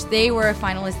 which they were a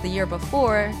finalist the year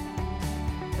before,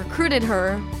 recruited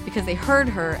her because they heard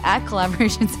her at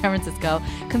Collaboration San Francisco,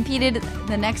 competed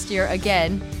the next year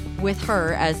again with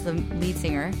her as the lead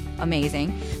singer.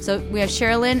 Amazing. So we have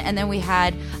Sherilyn, and then we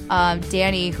had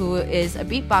Danny, who is a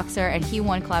beatboxer, and he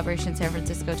won Collaboration San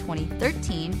Francisco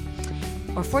 2013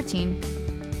 or 14,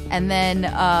 and then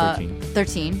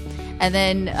 13. And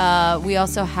then we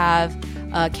also have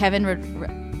Kevin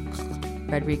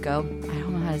Rodrigo. I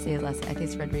don't know how to say his last name. I think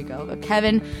it's Rodrigo. But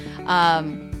Kevin,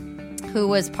 who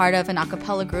was part of an a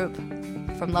cappella group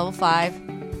from Level 5.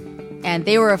 And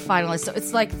they were a finalist. So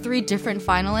it's like 3 different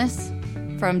finalists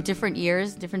from different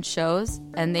years, different shows.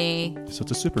 And so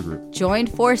it's a super group.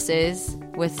 Joined forces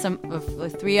with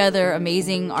 3 other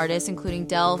amazing artists, including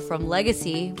Del from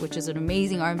Legacy, which is an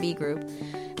amazing R&B group.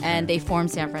 And they formed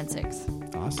Sanfran 6.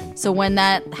 Awesome. So when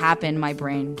that happened, my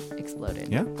brain exploded.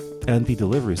 Yeah. And The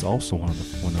Delivery is also one of the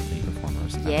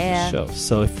performers at the show.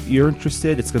 So if you're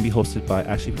interested, it's going to be hosted by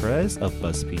Ashley Perez of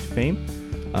BuzzFeed fame.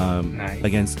 Nice.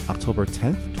 Against October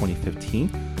 10th, 2015.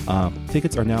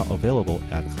 Tickets are now available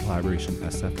at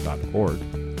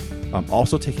collaborationsf.org.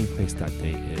 Also taking place that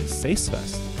day is SACE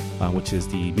Fest, which is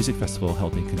the music festival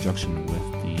held in conjunction with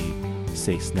the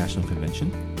SACE National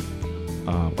Convention.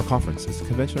 Or conference. Is it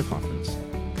convention or conference?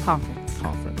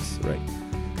 Conference, right.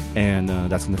 And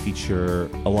that's going to feature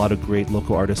a lot of great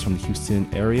local artists from the Houston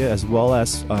area, as well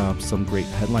as some great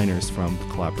headliners from the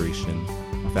Collaboration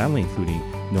family, including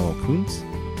Noel Kuntz,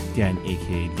 Dan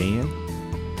A.K. Dan,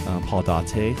 Paul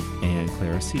Date, and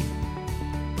Clara C.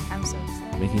 I'm so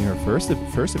excited. Making her first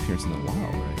appearance in a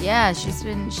while, right? Yeah, she's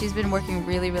been working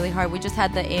really, really hard. We just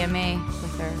had the AMA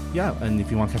with her. Yeah, and if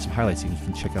you want to catch some highlights, you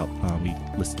can check out, we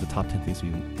listed the top 10 things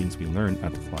we learned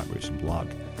at the Collaboration blog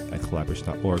at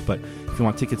collaboration.org. But if you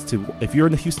want tickets if you're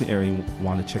in the Houston area and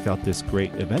want to check out this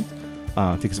great event,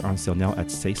 tickets are on sale now at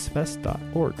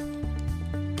sacefest.org.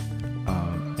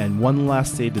 And one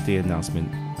last Save the Day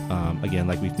announcement. Again,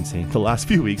 like we've been saying the last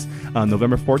few weeks,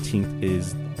 November 14th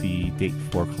is the date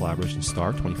for Collaboration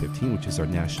Star 2015, which is our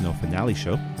national finale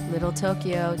show. Little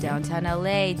Tokyo, downtown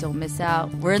LA. Don't miss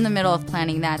out. We're in the middle of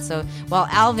planning that. So while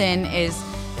Alvin is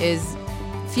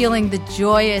feeling the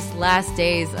joyous last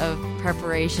days of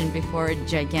preparation before a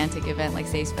gigantic event like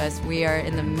SACE Fest, we are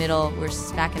in the middle. We're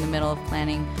smack in the middle of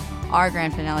planning our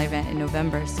grand finale event in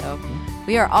November. So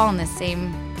we are all in the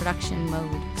same production mode.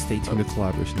 Stay tuned to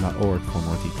collaboration.org for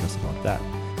more details about that.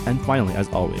 And finally, as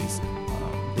always,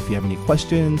 if you have any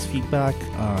questions, feedback,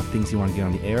 things you want to get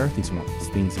on the air, things you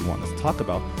want us to talk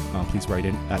about, please write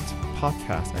in at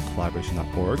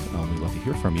podcast@collaboration.org. We'd love to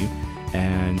hear from you.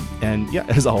 And yeah,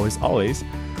 as always,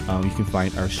 you can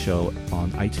find our show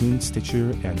on iTunes,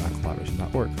 Stitcher, and on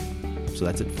collaboration.org. So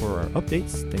that's it for our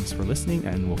updates. Thanks for listening,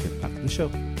 and we'll get back to the show.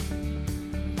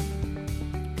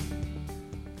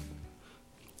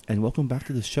 And welcome back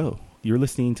to the show. You're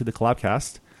listening to the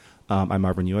Collabcast. I'm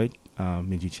Marvin Yue,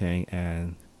 Minji Chang,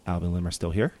 and Alvin Lim are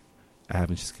still here. I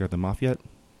haven't scared them off yet.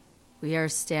 We are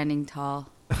standing tall.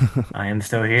 I am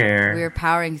still here. We are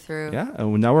powering through. Yeah,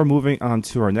 and now we're moving on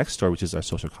to our next story, which is our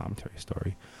social commentary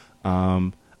story.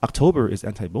 October is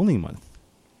Anti-Bullying Month.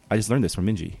 I just learned this from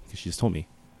Minji because she just told me.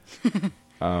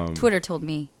 Twitter told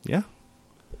me. Yeah.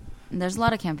 And there's a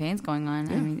lot of campaigns going on.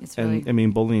 Yeah. I mean, it's really... And I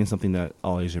mean, bullying is something that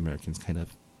all Asian Americans kind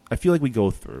of, I feel like we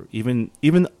go through. Even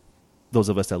those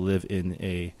of us that live in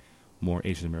a more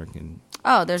Asian American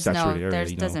saturated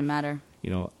area, doesn't matter. You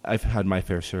know, I've had my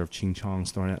fair share of ching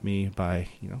chongs thrown at me by,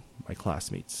 my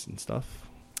classmates and stuff.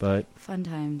 But fun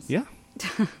times. Yeah.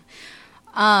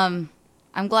 I'm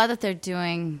glad that they're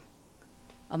doing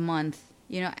a month.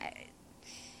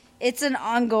 It's an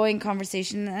ongoing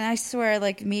conversation, and I swear,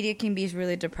 like, media can be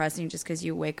really depressing just because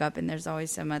you wake up and there's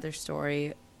always some other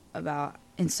story about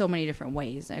in so many different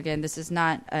ways. Again, this is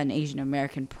not an Asian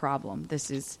American problem.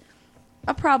 This is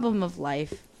a problem of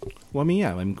life. Well, I mean,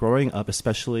 yeah. I'm growing up,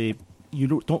 especially, you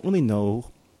don't really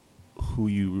know who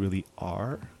you really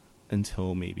are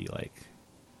until maybe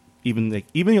even in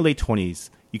your late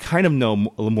 20s. You kind of know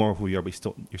a little more who you are, but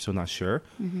you're still not sure.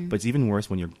 Mm-hmm. But it's even worse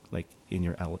when you're like in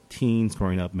your teens,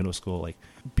 growing up, middle school, like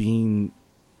being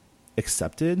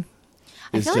accepted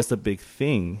is just a big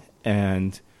thing,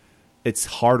 and it's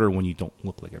harder when you don't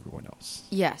look like everyone else.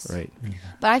 Yes. Right. Mm-hmm.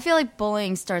 But I feel like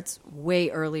bullying starts way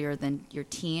earlier than your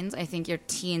teens. I think your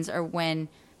teens are when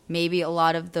maybe a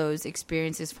lot of those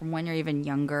experiences from when you're even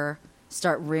younger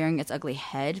start rearing its ugly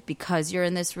head because you're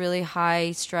in this really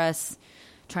high stress,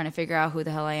 trying to figure out who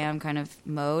the hell I am kind of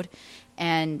mode.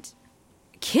 And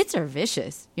kids are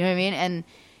vicious, you know what I mean?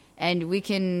 And we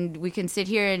can sit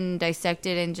here and dissect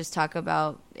it and just talk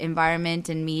about environment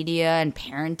and media and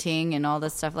parenting and all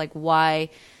this stuff, like why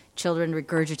children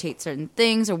regurgitate certain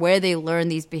things or where they learn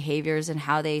these behaviors and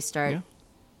how they start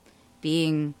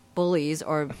being bullies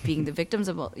or being the victims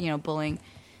of bullying.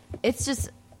 It's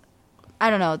just, I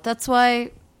don't know. That's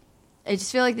why I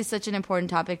just feel like this is such an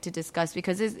important topic to discuss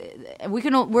because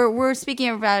we're speaking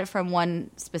about it from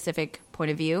one specific point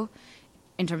of view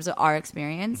in terms of our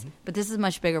experience, but this is a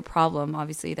much bigger problem,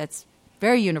 obviously, that's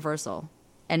very universal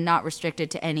and not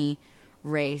restricted to any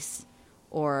race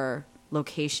or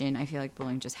location. I feel like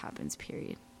bullying just happens,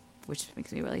 period, which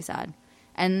makes me really sad.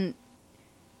 And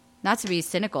not to be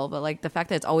cynical, but like the fact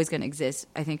that it's always going to exist,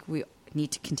 I think we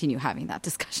need to continue having that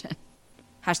discussion.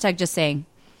 Hashtag just saying.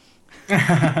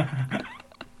 I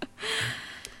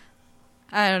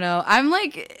don't know. I'm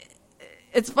like,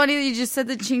 it's funny that you just said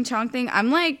the ching chong thing.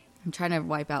 I'm trying to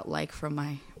wipe out like from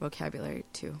my vocabulary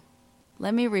too.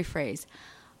 Let me rephrase.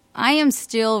 I am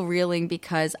still reeling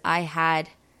because I had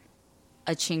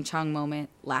a ching chong moment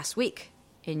last week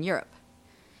in Europe.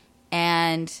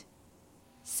 And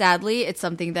sadly, it's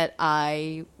something that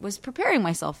I was preparing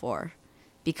myself for.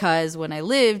 Because when I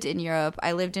lived in Europe,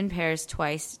 I lived in Paris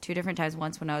twice, 2 different times,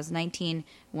 once when I was 19,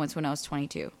 once when I was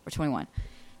 22 or 21.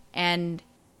 And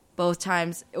both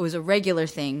times it was a regular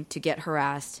thing to get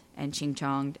harassed and ching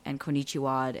chonged and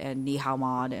konnichiwa and ni hao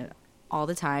ma and all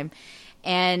the time.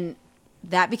 And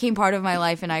that became part of my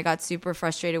life and I got super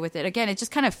frustrated with it. Again, it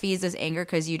just kind of feeds this anger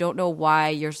because you don't know why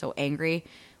you're so angry.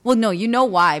 Well, no, you know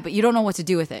why, but you don't know what to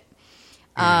do with it.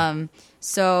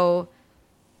 So...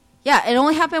 yeah, it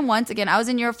only happened once. Again, I was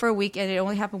in Europe for a week, and it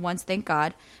only happened once, thank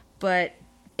God. But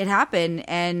it happened,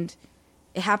 and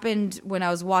it happened when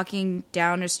I was walking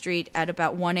down a street at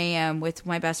about 1 a.m. with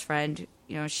my best friend.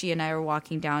 You know, she and I were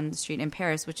walking down the street in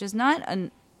Paris, which is not a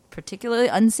particularly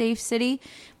unsafe city.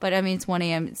 But, I mean, it's 1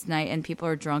 a.m., it's night, and people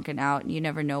are drunk and out, and you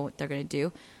never know what they're going to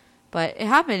do. But it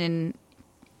happened, and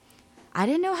I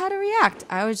didn't know how to react.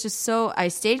 I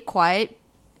stayed quiet.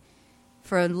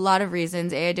 For a lot of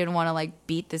reasons. A, I didn't want to like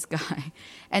beat this guy,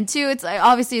 and 2, it's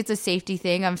obviously it's a safety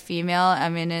thing. I'm female.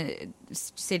 I'm in a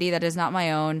city that is not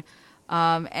my own,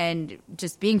 and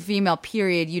just being female.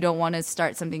 Period. You don't want to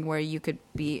start something where you could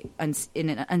be in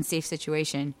an unsafe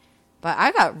situation. But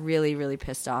I got really, really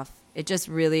pissed off. It just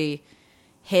really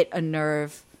hit a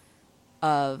nerve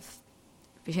of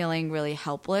feeling really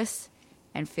helpless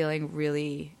and feeling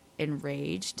really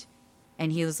enraged.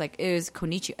 And he was like, it was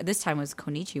konnichiwa. This time it was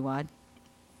konnichiwa.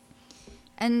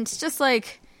 And it's just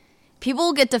like, people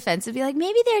will get defensive, be like,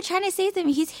 maybe they're trying to say something.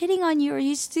 He's hitting on you or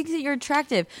he thinks that you're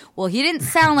attractive. Well, he didn't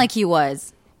sound like he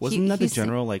was. Wasn't that the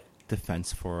general like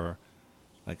defense for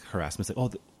like harassment? It's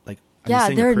like, I'm yeah,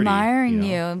 just they're pretty, admiring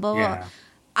you. And blah, blah. Yeah.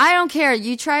 I don't care.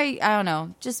 You try, I don't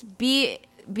know, just be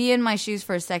in my shoes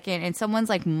for a second. And someone's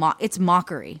like, it's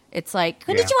mockery. It's like,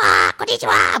 konnichiwa,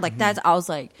 konnichiwa. Like that's, I was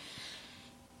like,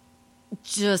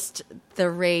 just the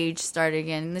rage started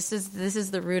again. This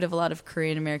is the root of a lot of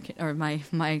Korean American or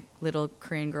my little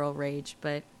Korean girl rage,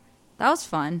 but that was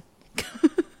fun.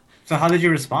 So how did you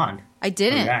respond? I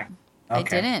didn't. Okay. I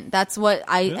didn't. That's what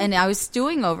and I was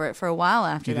stewing over it for a while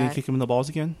after you that. didn't kick him in the balls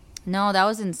again? No, that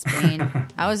was in Spain.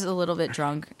 I was a little bit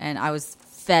drunk and I was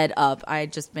fed up. I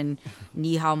had just been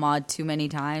ni hao mod too many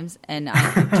times and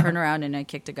I turned around and I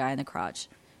kicked a guy in the crotch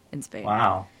in Spain.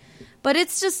 Wow. But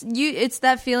it's just it's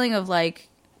that feeling of like,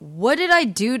 what did I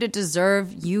do to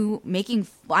deserve you making...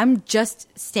 I'm just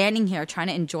standing here trying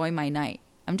to enjoy my night.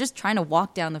 I'm just trying to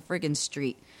walk down the friggin'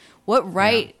 street. What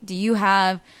right do you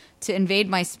have to invade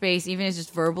my space, even if it's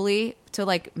just verbally, to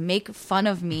like make fun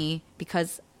of me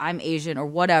because I'm Asian or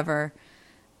whatever?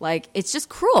 Like, it's just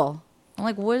cruel. I'm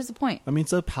like, what is the point? I mean,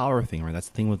 it's a power thing, right? That's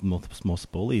the thing with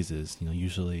most bullies is,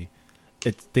 usually...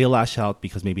 they lash out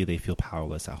because maybe they feel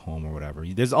powerless at home or whatever.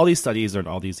 There's all these studies and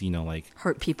all these, like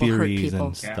hurt people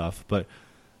and stuff. But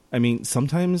I mean,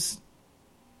 sometimes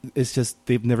it's just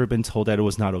they've never been told that it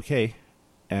was not okay,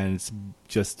 and it's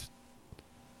just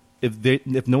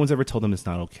if no one's ever told them it's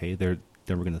not okay, they're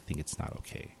never gonna think it's not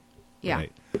okay. Yeah,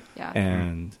 right? Yeah.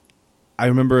 And I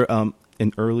remember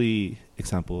an early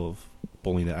example of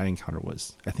bullying that I encountered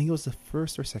was, I think it was the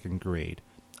 1st or 2nd grade.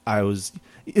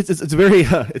 It's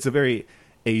a very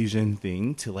Asian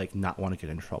thing to like not want to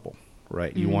get in trouble,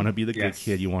 right? You want to be the good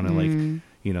kid. You want to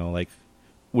like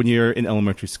when you're in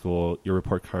elementary school, your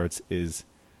report cards is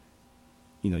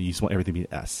you just want everything to be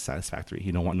as satisfactory.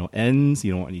 You don't want no ends.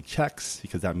 You don't want any checks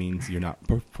because that means you're not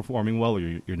performing well or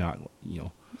you're not,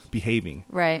 behaving.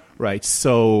 Right. Right.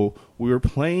 So we were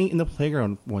playing in the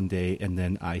playground one day, and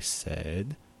then I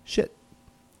said, shit.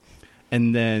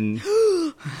 And then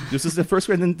this is the first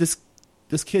grade, and then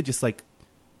this kid just like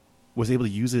was able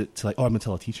to use it to like, oh, I'm going to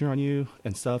tell a teacher on you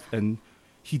and stuff. And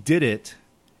he did it,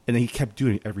 and then he kept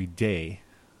doing it every day.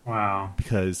 Wow.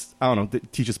 Because, I don't know, the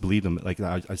teachers believed him. Like,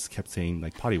 I just kept saying,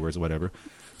 like, potty words or whatever.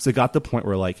 So it got to the point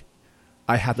where, like,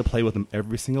 I had to play with him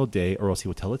every single day, or else he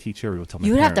would tell a teacher, or he would tell my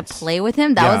You would parents. have to play with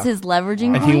him? That was his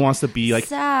leveraging And point? he wants to be, like...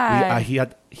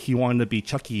 Sad. He wanted to be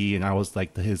Chucky, and I was,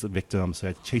 like, his victim, so he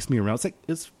had to chase me around. It's like,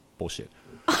 it's bullshit.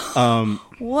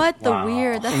 What the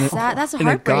weird? That's sad. That's And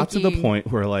heartbreaking. it got to the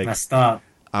point where, like... Messed up.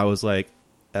 I was like,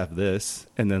 F this,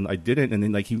 and then I didn't, and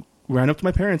then, like, he ran up to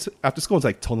my parents after school and,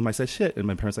 like, told them I said shit, and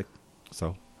my parents, like...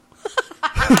 So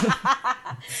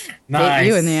Nice. Bit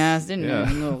you in the ass, didn't Yeah.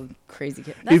 you? You little crazy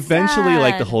kid. That's eventually,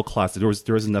 like the sad. whole class, there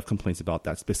was enough complaints about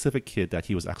that specific kid that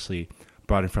he was actually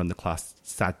brought in front of the class,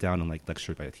 sat down, and like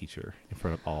lectured by a teacher in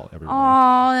front of everyone.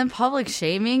 Oh, and public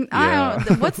shaming. Yeah. I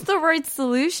don't. What's the right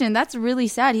solution? That's really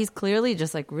sad. He's clearly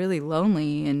just like really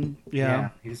lonely and. Yeah.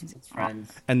 He's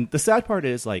friends. And the sad part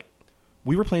is, like,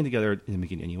 we were playing together in the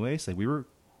beginning anyway, so like, we were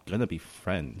gonna be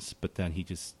friends, but then he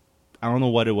just, I don't know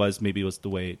what it was. Maybe it was the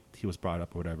way he was brought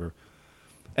up or whatever.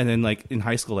 And then, like, in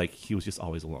high school, like, he was just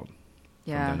always alone.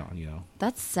 Yeah. From then on, you know.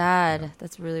 That's sad. Yeah.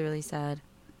 That's really, really sad.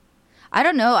 I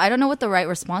don't know. I don't know what the right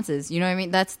response is. You know what I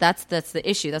mean? That's the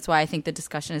issue. That's why I think the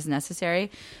discussion is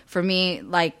necessary. For me,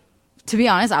 like, to be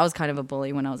honest, I was kind of a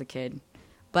bully when I was a kid.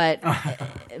 But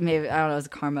maybe, I don't know, it was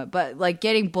karma. But, like,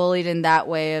 getting bullied in that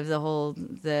way of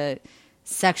the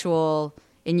sexual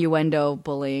innuendo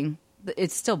bullying,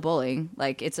 it's still bullying.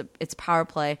 Like, it's power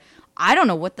play. I don't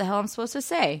know what the hell I'm supposed to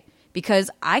say because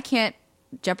I can't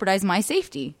jeopardize my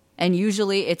safety. And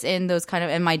usually it's in those kind of,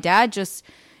 and my dad just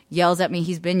yells at me.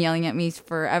 He's been yelling at me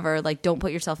forever. Like, don't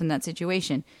put yourself in that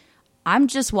situation. I'm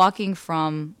just walking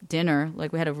from dinner.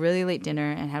 Like, we had a really late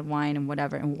dinner and had wine and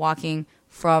whatever, and walking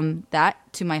from that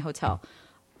to my hotel.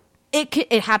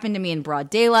 It happened to me in broad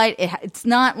daylight. It's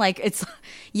not like it's,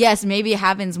 yes, maybe it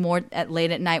happens more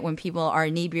late at night when people are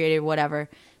inebriated or whatever.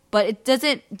 But it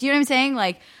doesn't, do you know what I'm saying?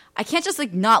 Like, I can't just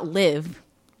like not live,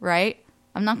 right?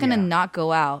 I'm not going to not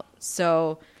go out.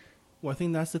 So. Well, I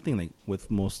think that's the thing, like,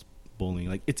 with most bullying,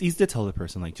 like, it's easy to tell the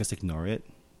person, like, just ignore it,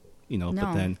 you know, No,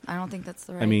 but then, I don't think that's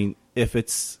the right. I mean, if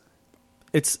it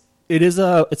is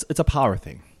a power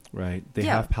thing, right? They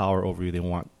Yeah. have power over you. They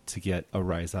want to get a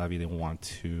rise out of you. They want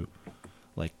to,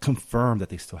 like, confirm that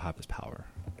they still have this power,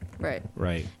 right.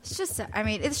 right? It's just, I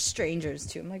mean, it's strangers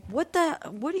too. I'm like, what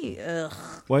do you, ugh.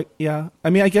 What? Yeah. I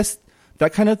mean, I guess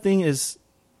that kind of thing it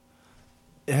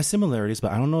has similarities,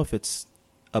 but I don't know if it's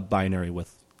a binary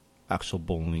with actual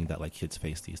bullying that, like, kids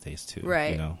face these days too.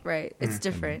 Right, You know? right. It's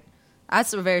different.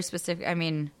 That's a very specific. I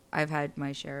mean, I've had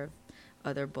my share of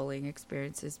other bullying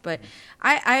experiences, but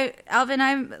Alvin,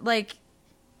 I'm like,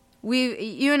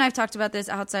 you and I've talked about this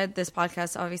outside this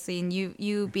podcast, obviously, and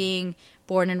you being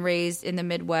born and raised in the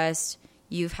Midwest,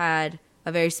 you've had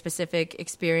a very specific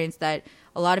experience that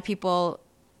a lot of people,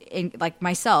 like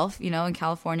myself, you know, in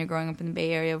California, growing up in the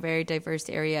Bay Area, a very diverse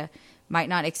area, might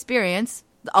not experience.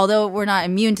 Although we're not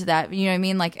immune to that, you know what I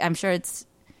mean? Like, I'm sure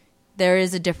there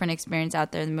is a different experience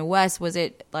out there in the Midwest. Was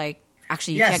it like,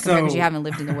 actually, you can't compare because you haven't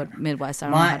lived in the Midwest. I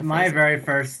don't know how to My phrase it. very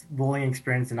first bullying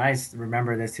experience, and I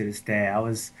remember this to this day. I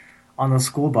was on the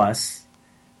school bus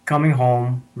coming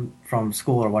home from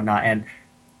school or whatnot, and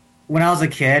when I was a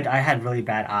kid, I had really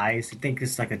bad eyes. I think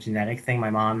it's like a genetic thing.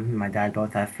 My mom and my dad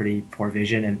both have pretty poor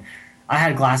vision, and I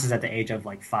had glasses at the age of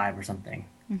like 5 or something,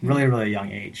 really, really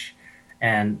young age.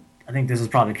 And I think this was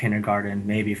probably kindergarten,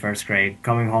 maybe first grade,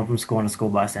 coming home from school on a school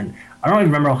bus. And I don't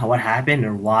even remember what happened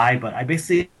or why, but I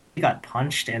basically got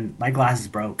punched and my glasses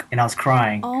broke. And I was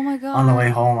crying Oh my God. on the way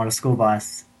home on a school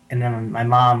bus. And then my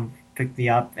mom picked me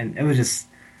up, and it was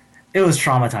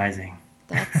traumatizing.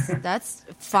 That's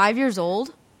 5 years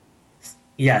old?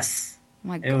 Yes, Oh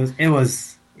my it God.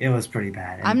 was pretty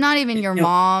bad. And I'm not even your it-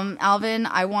 mom, Alvin.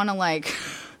 I want to, like,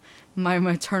 my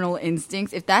maternal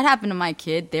instincts. If that happened to my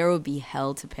kid, there would be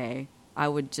hell to pay. I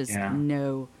would just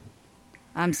know.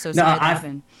 I'm so sorry that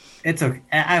happened. It's okay.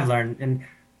 I've learned, and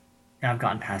I've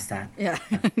gotten past that. Yeah.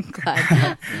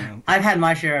 Glad. I've had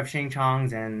my share of Shing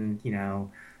Chongs, and you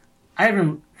know, I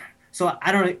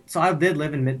did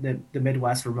live in the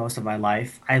Midwest for most of my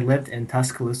life. I lived in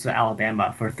Tuscaloosa,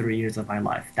 Alabama, for 3 years of my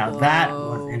life. Now that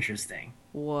Whoa. was interesting.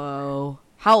 Whoa.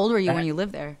 How old were you when you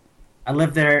lived there? I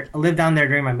lived down there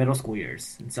during my middle school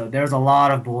years, and so there was a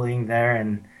lot of bullying there,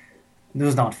 and it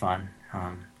was not fun.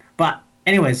 But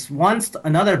anyways,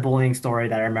 another bullying story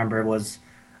that I remember was,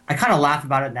 I kind of laugh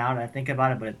about it now that I think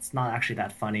about it, but it's not actually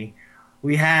that funny.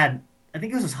 We had, I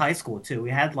think this was high school too. We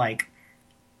had like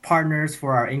partners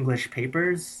for our English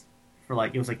papers for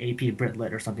like, it was like AP Brit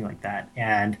Lit or something like that.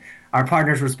 And our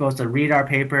partners were supposed to read our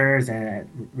papers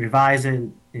and revise it.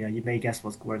 You know, you may guess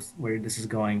where this is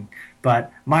going.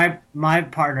 But my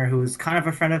partner, who was kind of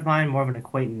a friend of mine, more of an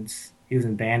acquaintance, he was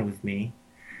in band with me.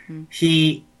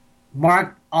 He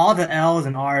marked all the L's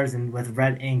and R's and with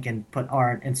red ink and put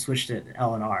R and switched it to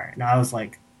L and R. And I was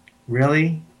like,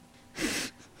 really?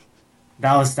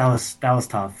 That was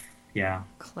tough. Yeah.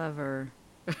 Clever.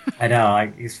 I know.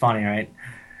 Like, he's funny, right?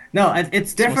 No,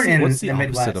 it's different what's the in the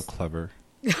opposite Midwest. of clever?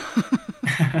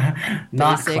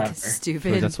 Not Basic, clever.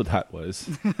 stupid. That's what that was.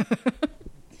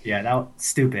 Yeah, that was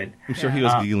stupid. I'm sure he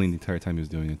was giggling the entire time he was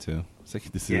doing it too. It's like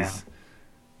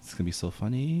it's gonna be so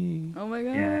funny. Oh my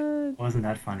god. Yeah, it wasn't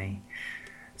that funny.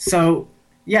 So,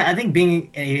 yeah, I think being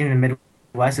Asian in the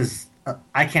Midwest is,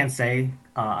 I can't say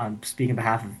I'm speaking on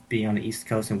behalf of being on the East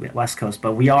Coast and West Coast,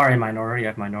 but we are a minority. I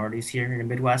have minorities here in the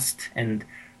Midwest. And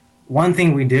one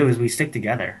thing we do is we stick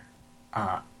together.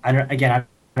 I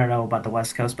don't know about the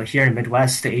West Coast, but here in the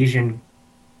Midwest, the Asian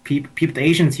people, the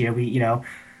Asians here,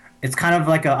 it's kind of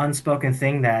like an unspoken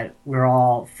thing that we're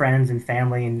all friends and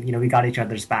family, and we got each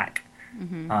other's back.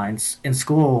 In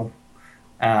school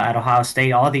at Ohio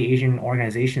State, all the Asian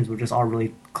organizations were just all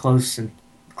really closely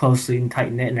and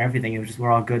tight knit and everything. It was just,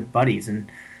 we're all good buddies,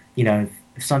 and if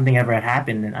something ever had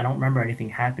happened, and I don't remember anything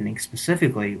happening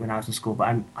specifically when I was in school,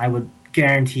 but I would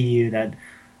guarantee you that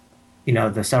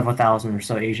the several thousand or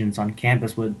so Asians on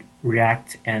campus would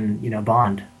react and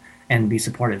bond and be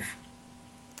supportive.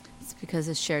 It's because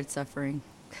it's shared suffering.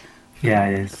 Yeah,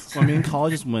 it is. Well, I mean,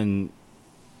 college is when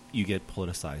you get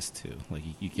politicized too. Like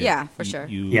you get, for sure.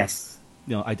 Yes.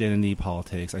 Identity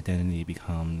politics. Identity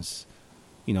becomes,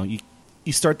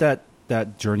 you start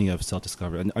that journey of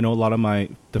self-discovery. And I know a lot of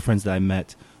the friends that I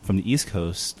met from the East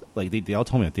Coast, like they all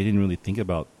told me that they didn't really think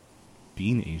about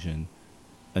being Asian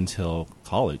until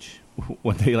college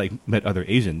when they like met other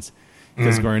Asians.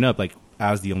 Because growing up, like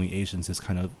as the only Asians, is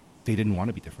kind of, they didn't want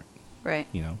to be different. Right.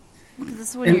 Mm-hmm. This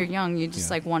is when you're young. You just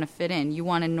like want to fit in. You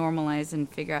want to normalize and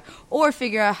figure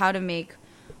out how to make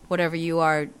whatever you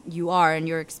are and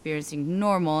you're experiencing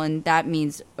normal, and that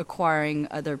means acquiring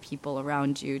other people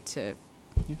around you to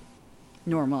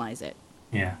normalize it.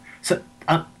 Yeah. So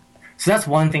that's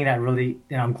one thing that really,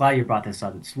 I'm glad you brought this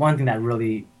up. It's one thing that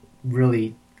really,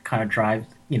 really kind of drives,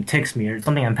 ticks me, or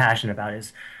something I'm passionate about,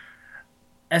 is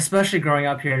especially growing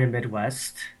up here in the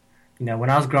Midwest. When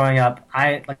I was growing up,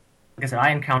 like I said,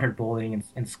 I encountered bullying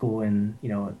in school and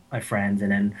my friends,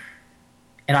 and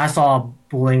I saw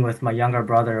bullying with my younger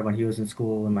brother when he was in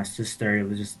school, and my sister. It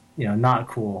was just not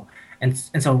cool. And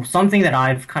so something that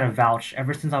I've kind of vouched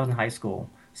ever since I was in high school.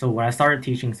 So when I started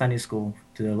teaching Sunday school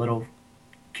to the little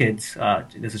kids,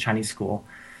 this is a Chinese school.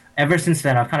 Ever since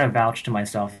then, I've kind of vouched to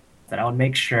myself that I would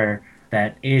make sure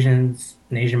that Asians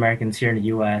and Asian Americans here in the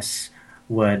U.S.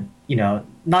 would,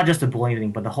 not just the bullying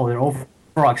thing, but their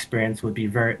overall experience would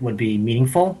be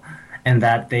meaningful, and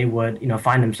that they would,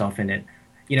 find themselves in it.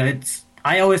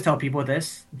 I always tell people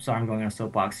this. I'm sorry, I'm going on a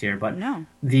soapbox here, but No.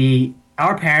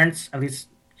 Our parents, at least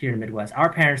here in the Midwest,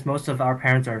 most of our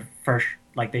parents are first,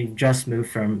 like they just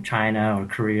moved from China or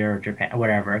Korea or Japan or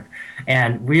whatever,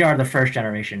 and we are the first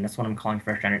generation. That's what I'm calling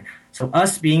first generation. So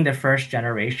us being the first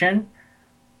generation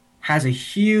has a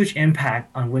huge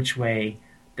impact on which way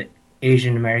the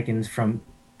Asian Americans for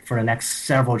the next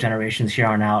several generations here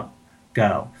on out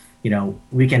go.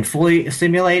 We can fully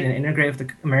assimilate and integrate with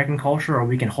the American culture, or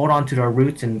we can hold on to our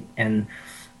roots and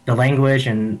the language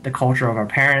and the culture of our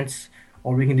parents,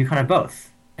 or we can do kind of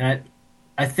both. And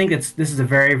I think this is a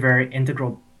very, very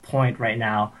integral point right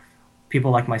now,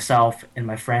 people like myself and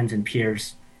my friends and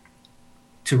peers,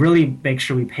 to really make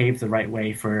sure we pave the right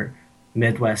way for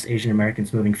Midwest Asian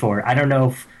Americans moving forward. I don't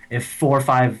know if 4 or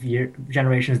 5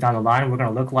 generations down the line we're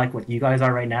going to look like what you guys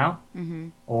are right now,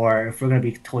 or if we're going to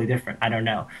be totally different. I don't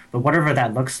know. But whatever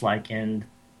that looks like in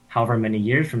however many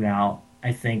years from now,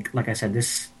 I think, like I said,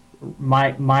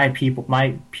 my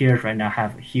peers right now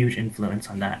have a huge influence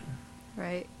on that.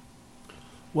 Right.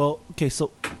 Well, okay,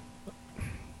 so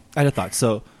I had a thought.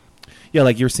 So, yeah,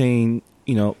 like you're saying,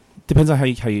 depends on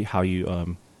how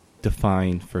you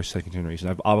define first, second generation.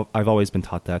 I've always been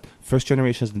taught that first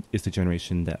generation is the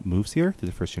generation that moves here, to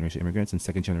the first generation immigrants, and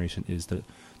second generation is the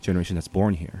generation that's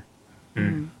born here.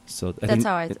 So That's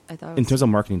how I thought. In terms of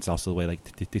marketing, it's also the way,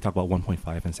 like they talk about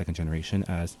 1.5 and second generation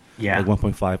as like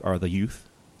 1.5 are the youth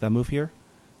that move here,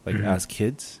 like as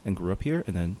kids and grew up here,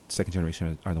 and then second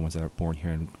generation are the ones that are born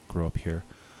here and grow up here.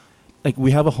 like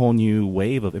we have a whole new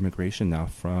wave of immigration now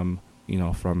from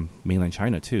mainland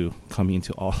China too, coming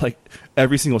into all, like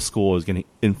every single school is getting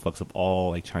influx of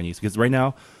all like Chinese, because right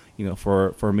now,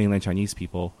 for mainland Chinese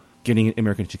people, getting an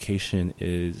American education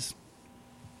is,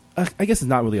 I guess, it's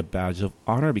not really a badge of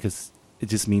honor, because it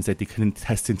just means that they couldn't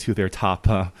test into their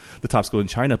the top school in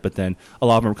China. But then a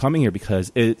lot of them are coming here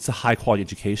because it's a high quality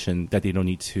education that they don't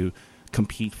need to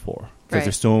compete for, because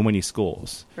there's so many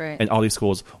schools, and all these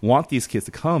schools want these kids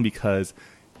to come because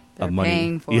they're of money.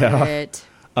 Paying for it.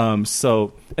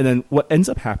 So, and then what ends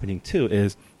up happening too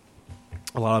is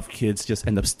a lot of kids just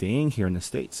end up staying here in the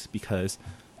States because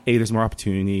there's more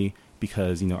opportunity,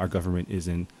 because our government is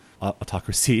in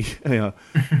autocracy, and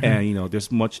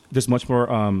there's much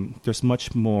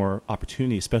more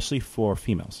opportunity, especially for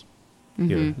females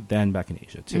here than back in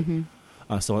Asia too.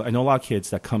 So I know a lot of kids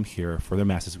that come here for their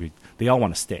master's degree, they all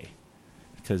want to stay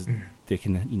because they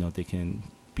can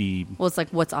be. Well, it's like,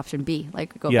 what's option B?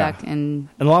 Like, go back and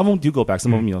a lot of them do go back.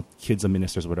 Some of them, kids of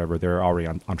ministers or whatever, they're already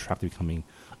on track to becoming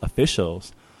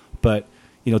officials. But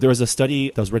there was a study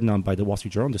that was written on by the Wall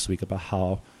Street Journal this week about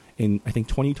how in, I think,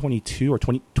 2022 or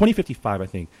 2055, I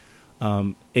think,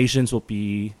 Asians will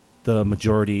be the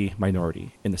majority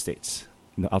minority in the States,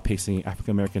 outpacing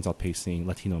African Americans, outpacing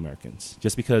Latino Americans,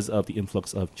 just because of the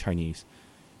influx of Chinese,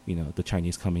 the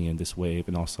Chinese coming in this wave,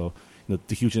 and also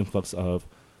the huge influx of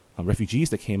refugees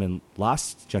that came in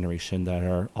last generation that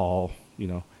are all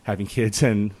having kids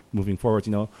and moving forward.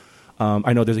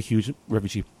 I know there's a huge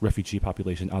refugee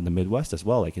population out in the Midwest as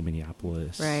well, like in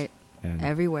Minneapolis, right, and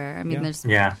everywhere. I mean, there's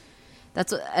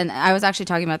That's and I was actually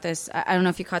talking about this. I don't know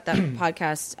if you caught that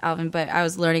podcast, Alvin, but I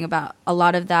was learning about a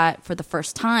lot of that for the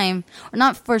first time, or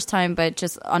not first time, but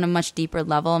just on a much deeper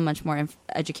level, a much more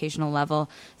educational level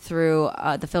through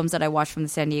the films that I watched from the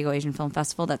San Diego Asian Film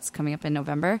Festival that's coming up in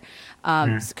November.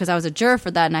 Because I was a juror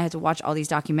for that, and I had to watch all these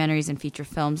documentaries and feature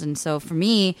films. And so for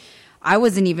me, I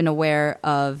wasn't even aware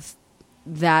of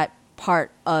that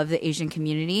part of the Asian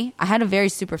community. I had a very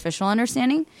superficial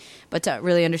understanding, but to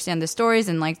really understand the stories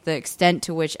and like the extent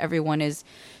to which everyone is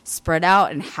spread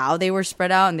out and how they were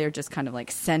spread out, and they're just kind of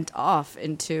like sent off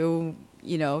into,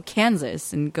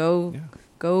 Kansas and go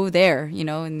there,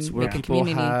 and where make a people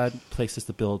community. had places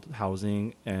to build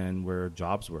housing and where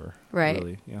jobs were. Right.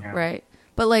 Really. Yeah. Right.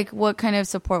 But like, what kind of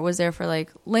support was there for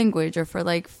like language or for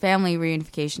like family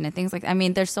reunification and things like that? I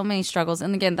mean, there's so many struggles.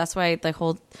 And again, that's why the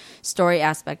whole story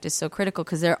aspect is so critical,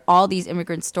 because there are all these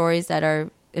immigrant stories that are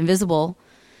invisible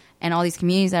and all these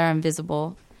communities that are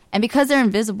invisible. And because they're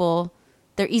invisible,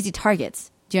 they're easy targets.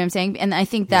 Do you know what I'm saying? And I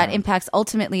think that impacts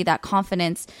ultimately that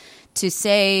confidence to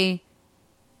say,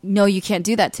 no, you can't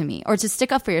do that to me, or to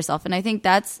stick up for yourself. And I think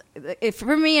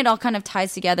for me, it all kind of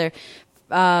ties together.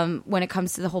 When it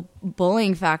comes to the whole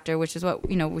bullying factor, which is what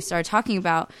we started talking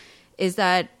about, is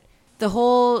that the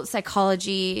whole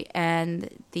psychology and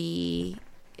the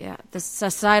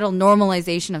societal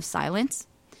normalization of silence,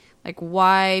 like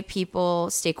why people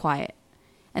stay quiet.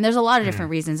 And there's a lot of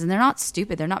different reasons, and they're not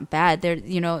stupid, they're not bad. They're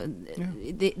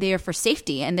they are for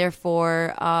safety, and they're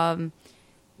for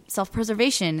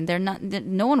self-preservation. They're not.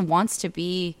 No one wants to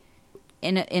be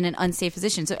in an unsafe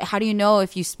position. So how do you know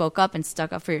if you spoke up and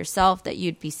stuck up for yourself that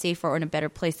you'd be safer or in a better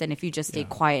place than if you just stayed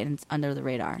quiet and under the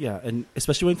radar? Yeah, and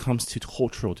especially when it comes to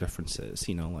cultural differences,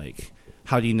 like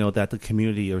how do you know that the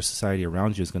community or society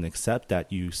around you is going to accept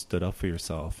that you stood up for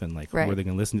yourself, and like who are they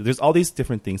going to listen to? There's all these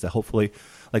different things that hopefully,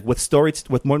 like with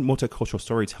more multicultural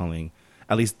storytelling,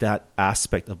 at least that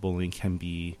aspect of bullying can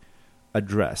be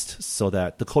addressed, so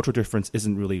that the cultural difference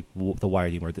isn't really the why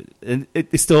anymore. And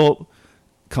it still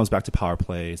comes back to power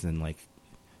plays, and like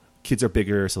kids are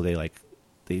bigger, so they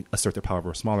assert their power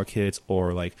over smaller kids,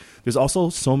 or like there's also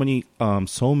so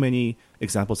many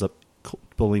examples of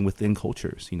bullying within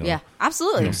cultures. Yeah,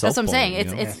 absolutely. That's what I'm saying.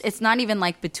 It's not even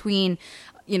like between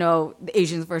the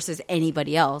Asians versus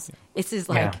anybody else. This is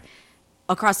like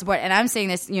across the board. And I'm saying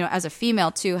this as a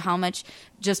female too, how much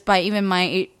just by even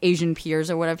my Asian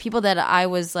peers or whatever, people that I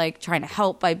was like trying to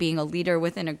help by being a leader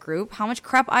within a group, how much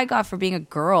crap I got for being a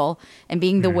girl and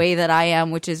being the way that I am,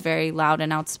 which is very loud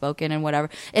and outspoken and whatever.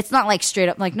 It's not like straight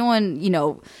up, like no one,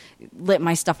 lit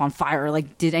my stuff on fire or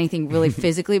like did anything really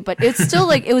physically, but it's still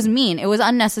like, it was mean. It was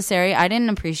unnecessary. I didn't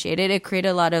appreciate it. It created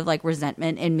a lot of like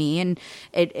resentment in me, and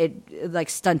it like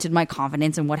stunted my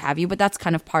confidence and what have you. But that's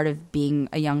kind of part of being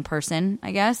a young person,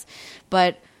 I guess.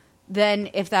 But then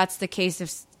if that's the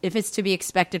case, if it's to be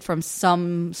expected from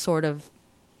some sort of,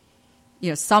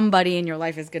 somebody in your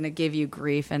life is going to give you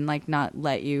grief and like not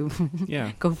let you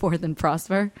go forth and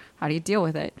prosper, how do you deal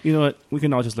with it? You know what? We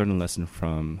can all just learn a lesson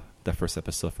from that first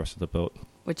episode, Fresh of the Boat.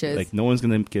 Which is? Like, no one's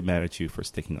going to get mad at you for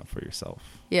sticking up for yourself.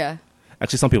 Yeah.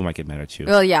 Actually, some people might get mad at you.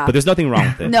 Well, yeah. But there's nothing wrong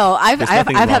with it. No, I've There's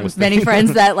nothing wrong had with many it.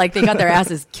 friends that like they got their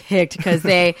asses kicked because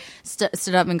they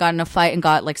stood up and got in a fight and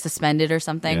got like suspended or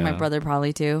something. My Yeah. brother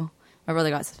probably too. My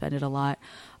brother got suspended a lot.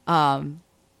 I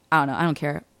don't know. I don't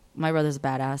care. My brother's a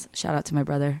badass. Shout out to my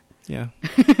brother. Yeah.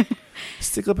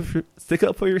 Stick up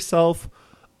for yourself.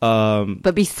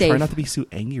 But be safe. Try not to be so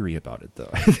angry about it,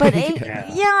 though. But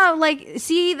Yeah. yeah, like,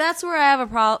 see, that's where I have a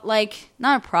problem. Like,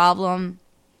 not a problem.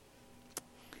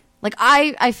 Like,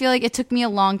 I feel like it took me a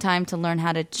long time to learn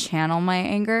how to channel my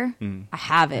anger. I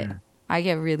have it. I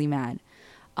get really mad.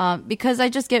 Because I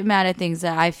just get mad at things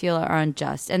that I feel are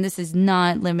unjust. And this is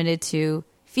not limited to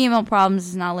female problems.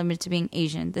 It's not limited to being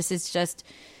Asian. This is just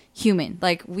human.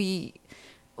 Like,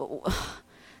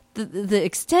 the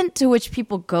extent to which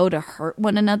people go to hurt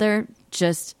one another,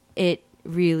 just, it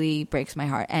really breaks my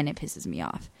heart and it pisses me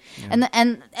off. Yeah.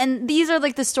 And these are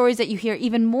like the stories that you hear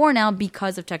even more now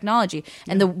because of technology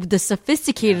and the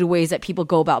sophisticated ways that people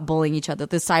go about bullying each other,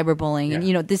 the cyberbullying. And,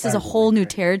 you know, this is a whole new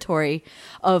territory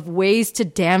of ways to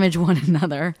damage one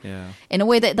another in a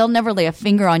way that they'll never lay a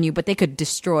finger on you, but they could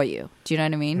destroy you. Do you know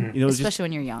what I mean? You know, especially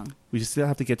when you're young. We just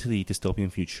have to get to the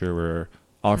dystopian future where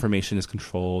all information is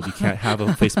controlled. You can't have a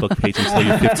Facebook page until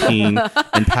you're 15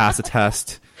 and pass a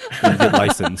test and get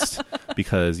licensed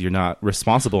because you're not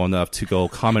responsible enough to go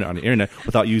comment on the internet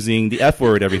without using the F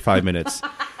word every 5 minutes.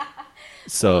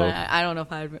 So I don't know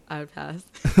if I would pass.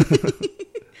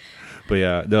 But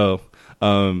yeah, no,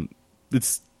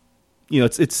 it's, you know,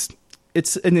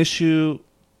 it's an issue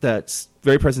that's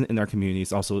very present in our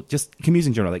communities. Also, just communities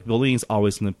in general. Like bullying is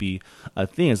always going to be a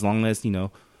thing as long as, you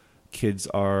know, kids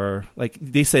are like,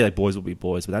 they say like boys will be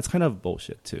boys, but that's kind of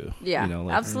bullshit too. Yeah, you know,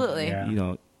 like, absolutely. Yeah. you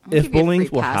know, I'll if give you a bullying free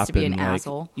will pass to be happen, an like,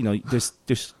 asshole. you know, there's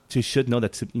you should know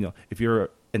that, you know, if you're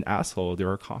an asshole, there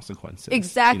are consequences.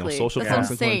 Exactly. You know, social That's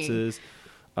what I'm saying. consequences,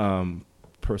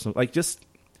 personal, like, just,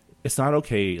 it's not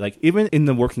okay. Like, even in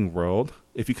the working world,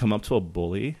 if you come up to a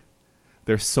bully,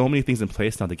 there's so many things in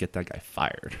place now to get that guy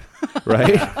fired,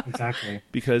 right? Yeah, exactly.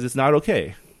 Because it's not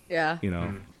okay, Yeah. you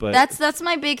know. But That's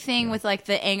my big thing with like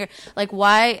the anger. Like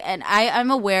why, and I'm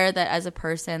aware that as a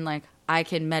person, like I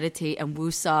can meditate and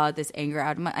woo-saw this anger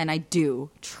out of my, and I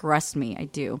do. Trust me, I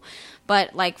do.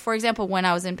 But like, for example, when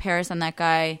I was in Paris and that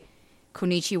guy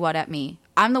Konichiwa at me,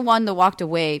 I'm the one that walked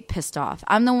away pissed off.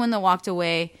 I'm the one that walked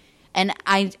away, and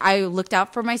I looked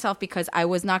out for myself because I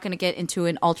was not going to get into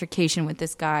an altercation with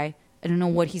this guy. I don't know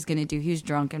what he's going to do. He was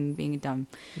drunk and being a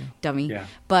dummy. Yeah.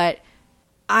 But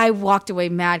I walked away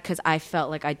mad because I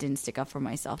felt like I didn't stick up for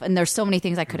myself. And there's so many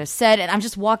things I could have said. And I'm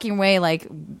just walking away, like,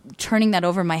 turning that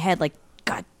over in my head, like,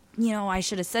 God, you know, I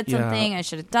should have said something. I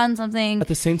should have done something. at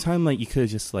the same time, like, you could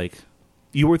have just, like,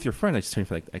 you were with your friend, I just turned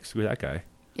for, like, screw that guy.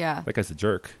 Yeah. That guy's a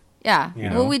jerk. Yeah.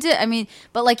 Yeah. Well, we did. I mean,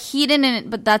 but, like, he didn't.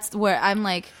 But that's where I'm,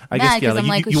 like, I mad guess, yeah, because like, I'm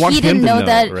like, you want he him didn't to know know,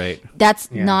 that right? that's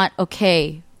Yeah. not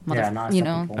okay. Yeah, not you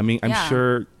know? acceptable. I mean, I'm Yeah.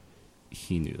 sure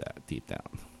he knew that deep down.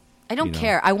 I don't You know.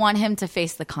 care. I want him to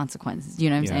face the consequences.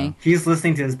 You know what I'm Yeah. saying? He's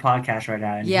listening to his podcast right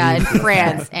now. And Yeah, in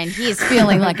France, and he's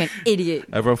feeling like an idiot.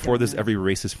 Everyone for this, every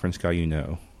racist French guy you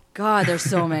know. God, there's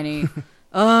so many.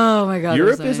 Oh my God,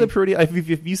 Europe there's so is many. a pretty.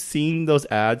 Have you seen those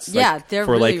ads? Like, Yeah, they're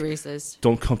for really like, racist.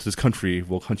 don't come to this country,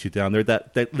 we'll hunt you down. There,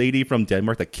 that lady from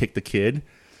Denmark that kicked the kid.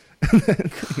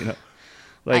 You know,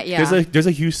 like yeah. there's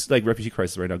a huge like refugee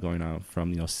crisis right now going on from,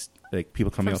 you know, like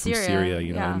people coming From out from Syria, Syria.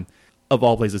 You know, yeah. and of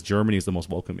all places, Germany is the most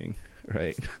welcoming,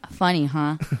 right? Funny,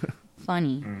 huh?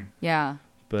 Funny. Yeah.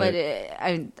 But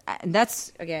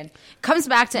that's, again, comes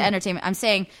back to entertainment. I'm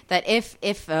saying that if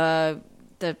the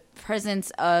presence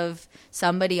of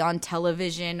somebody on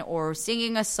television or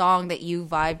singing a song that you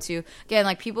vibe to, again,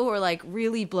 like people who are like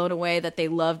really blown away that they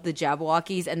loved the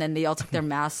Jabberwockies and then they all took their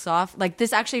masks off. Like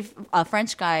this actually, a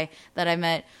French guy that I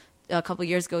met a couple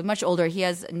years ago, much older, he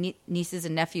has nieces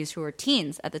and nephews who were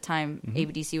teens at the time.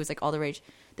 ABDC was like all the rage.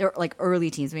 They were like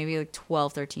early teens, maybe like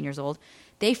 12, 13 years old.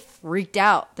 They freaked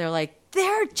out. They're like,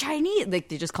 they're Chinese. Like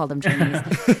they just called them Chinese.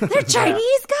 They're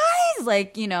Chinese guys.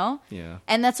 Like, you know? Yeah.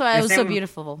 And that's why Yeah, it was so same-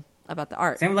 beautiful about the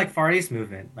art. Same with like Far East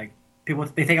movement. Like people,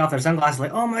 they take off their sunglasses,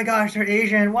 like, oh my gosh, they're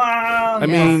Asian. Wow. I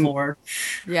mean- Lord.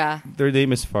 Yeah. Their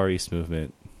name is Far East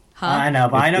Movement. Huh? I know,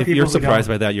 but I know If people you're who surprised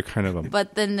don't. by that, you're kind of a.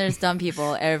 But then there's dumb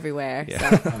people everywhere.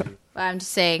 Yeah. So. But I'm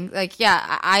just saying, like,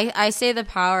 yeah, I say the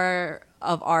power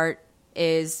of art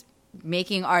is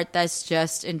making art that's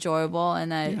just enjoyable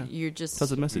and that Yeah. you're just...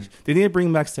 That's a message. They need to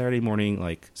bring back Saturday morning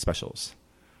like specials,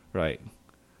 right?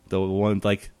 The one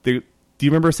like do you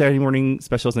remember Saturday morning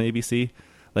specials on ABC?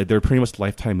 Like they're pretty much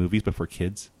Lifetime movies, but for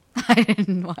kids. I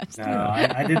didn't watch No,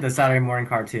 them. I did the Saturday morning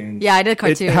cartoons. Yeah, I did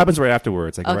cartoon. It happens right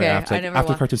afterwards. Like Okay, right after, I like, never after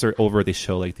watched- cartoons are over, they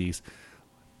show like these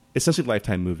essentially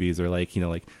Lifetime movies, or like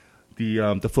like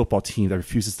the football team that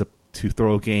refuses to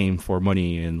throw a game for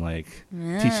money, and like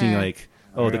teaching like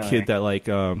the Really? kid that like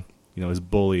is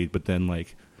bullied but then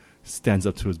like stands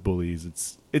up to his bullies.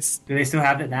 It's Do they still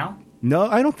have it now? no,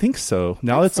 I don't think so.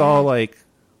 Now That's it's all sad. like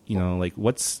like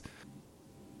what's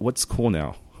cool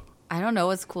now? I don't know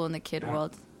what's cool in the kid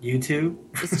world. YouTube?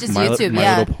 It's just My YouTube, My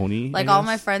yeah. Little Pony. Like I all guess?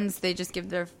 my friends, they just give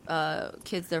their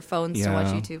kids their phones to watch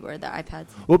Yeah. YouTube or their iPads.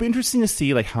 Well, it'll be interesting to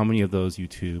see like how many of those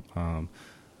YouTube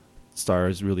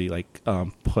stars really like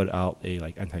put out a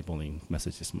like anti-bullying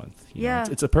message this month. You know, Yeah.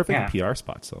 it's a perfect Yeah. PR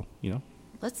spot. So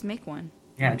Let's make one.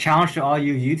 Yeah, challenge to all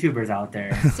you YouTubers out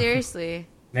there. Seriously,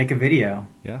 Make a video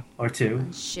yeah. or two.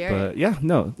 share But it. yeah,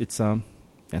 no, it's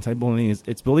anti-bullying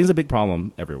bullying is a big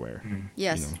problem everywhere.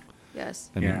 Yes, you know. yes.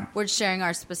 I mean, Yeah. We're sharing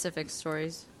our specific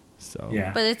stories, so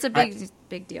Yeah. but it's a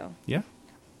big deal. yeah.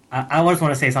 I just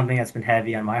want to say something that's been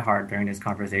heavy on my heart during this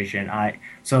conversation.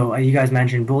 So you guys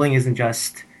mentioned bullying isn't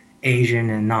just Asian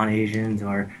and non-Asians,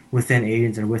 or within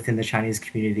Asians or within the Chinese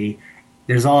community.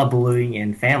 There's all bullying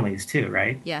in families too,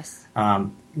 right? Yes.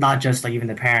 Not just like even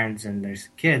the parents and their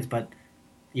kids, but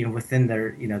within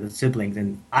their the siblings.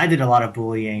 And I did a lot of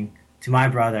bullying to my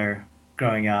brother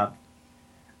growing up.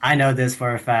 I know this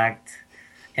for a fact,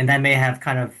 and that may have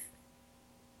kind of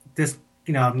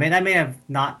that may have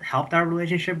not helped our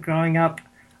relationship growing up.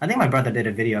 I think my brother did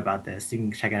a video about this. You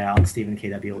can check it out, Stephen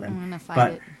KW Lim. I'm gonna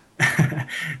find it.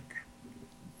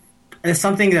 It's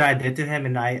something that I did to him,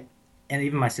 and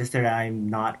even my sister, I'm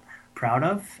not proud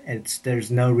of. There's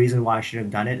no reason why I should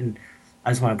have done it, and I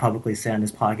just want to publicly say on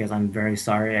this podcast, I'm very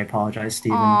sorry. I apologize,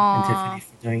 Stephen and Tiffany,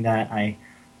 for doing that.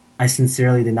 I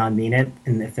sincerely did not mean it,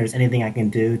 and if there's anything I can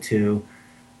do to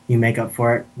make up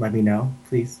for it, let me know,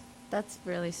 please. That's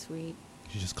really sweet.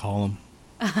 You should just call him.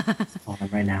 Call him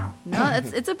right now. No,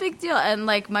 it's a big deal. And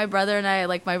like my brother and I,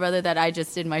 like my brother that I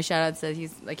just did my shout out said he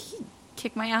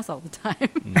kicked my ass all the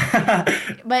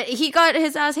time. But he got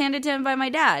his ass handed to him by my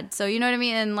dad. So you know what I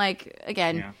mean? And like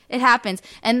again, Yeah. it happens.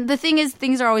 And the thing is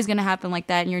things are always gonna happen like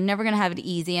that, and you're never gonna have it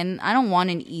easy. And I don't want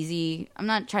I'm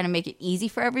not trying to make it easy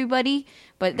for everybody,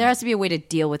 but there has to be a way to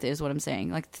deal with it is what I'm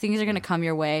saying. Like things are gonna come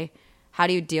your way. How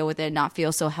do you deal with it and not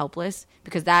feel so helpless?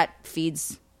 Because that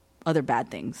feeds other bad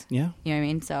things. Yeah. You know what I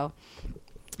mean? So,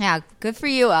 yeah, good for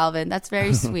you, Alvin. That's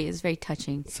very sweet. It's very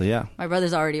touching. So yeah. My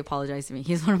brother's already apologized to me.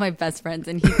 He's one of my best friends,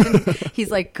 and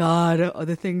he's like, God,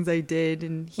 the things I did.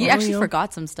 And he Well, actually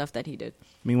forgot some stuff that he did.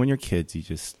 I mean, when you're kids, you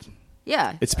just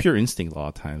Yeah. it's pure instinct a lot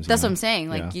of times. That's you what know? I'm saying.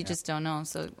 Like, Yeah. you just don't know.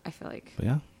 So I feel like But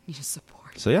yeah. you just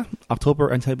support. So yeah,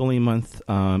 October anti-bullying month.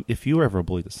 If you were ever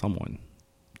bullied to someone,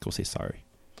 go say sorry.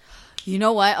 You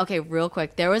know what? Okay, real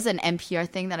quick. There was an NPR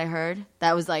thing that I heard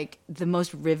that was like the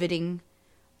most riveting.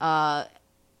 I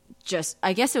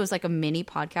guess it was like a mini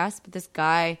podcast, but this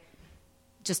guy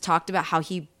just talked about how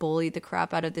he bullied the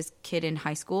crap out of this kid in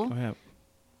high school. Oh yeah.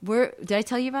 Did I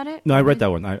tell you about it? No, I read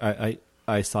that one.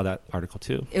 I saw that article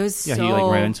too. It was Yeah, so... he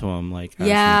like ran into him like as an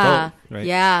Yeah, adult, right?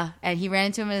 yeah, and he ran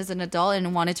into him as an adult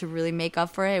and wanted to really make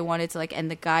up for it. He wanted to like, and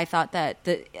the guy thought that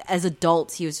as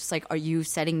adults, he was just like, "Are you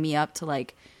setting me up to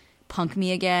like punk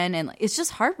me again?" And like, it's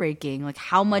just heartbreaking, like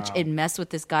how much it messed with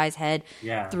this guy's head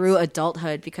Yeah. through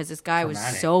adulthood because this guy was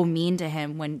Traumatic. so mean to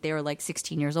him when they were like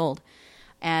 16 years old.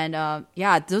 And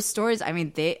yeah, those stories. I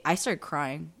mean, I started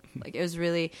crying. Like it was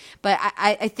really, but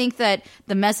I think that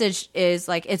the message is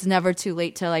like it's never too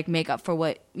late to like make up for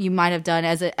what you might have done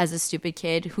as a stupid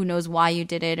kid. Who knows why you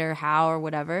did it or how or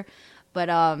whatever. But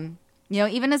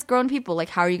even as grown people, like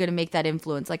how are you going to make that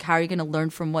influence? Like how are you going to learn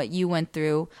from what you went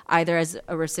through, either as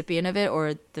a recipient of it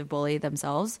or the bully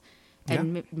themselves,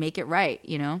 and make it right?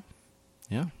 Yeah.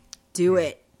 Do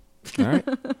it. All right.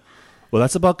 Well,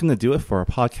 that's about going to do it for our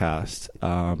podcast.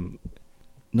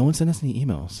 No one sent us any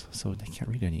emails, so they can't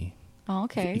read any. Oh,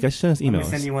 okay. You guys send us I'm emails. gonna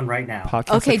send you one right now.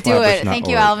 Podcast Okay, at do it. Thank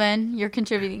you, collaboration.org. Alvin. You're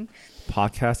contributing.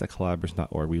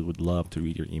 Podcast@collaboration.org. We would love to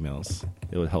read your emails.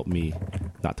 It would help me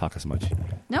not talk as much.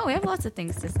 No, we have lots of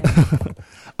things to say. But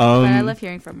I love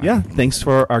hearing from her. Yeah, thanks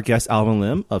for our guest Alvin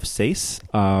Lim of SACE.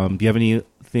 Do you have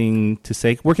anything to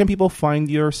say? Where can people find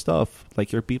your stuff,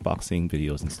 like your beatboxing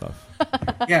videos and stuff?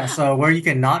 Yeah, so where you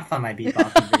can not find my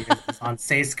beatboxing videos is on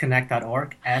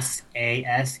saceconnect.org,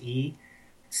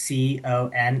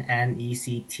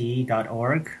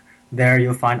 SASECONNECT.org. There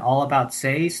you'll find all about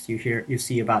SACE. You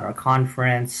see about our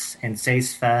conference and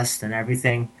SACE Fest and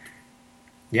everything.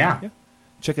 Yeah.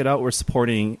 Check it out. We're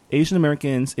supporting Asian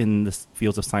Americans in the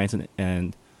fields of science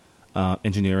and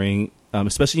engineering,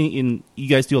 especially you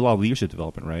guys do a lot of leadership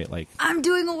development, right? Like I'm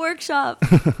doing a workshop.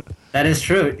 That is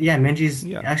true. Yeah, Minji's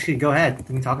Yeah. actually go ahead. We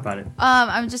can talk about it.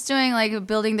 I'm just doing like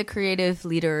building the creative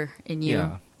leader in you.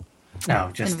 Yeah. No,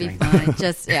 It's just gonna be kidding. fun.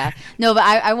 Just yeah. No, but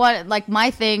I want like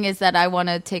my thing is that I want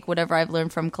to take whatever I've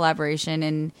learned from collaboration,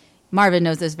 and Marvin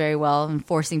knows this very well, and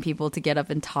forcing people to get up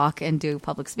and talk and do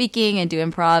public speaking and do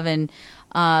improv, and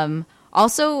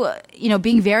also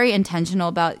being very intentional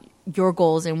about your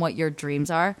goals and what your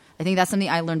dreams are. I think that's something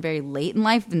I learned very late in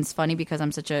life, and it's funny because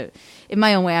I'm in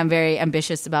my own way, I'm very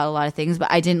ambitious about a lot of things, but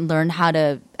I didn't learn how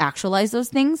to actualize those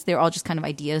things. They're all just kind of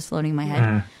ideas floating in my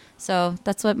head. So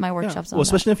that's what my workshop's all Well,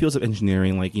 about. especially in fields of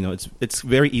engineering, like it's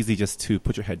very easy just to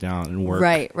put your head down and work,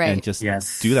 Right. and just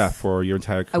Yes. do that for your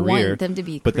entire I career. want them to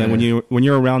be But then creative. when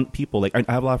you're around people, like I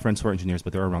have a lot of friends who are engineers,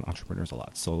 but they're around entrepreneurs a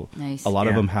lot. So Nice. a lot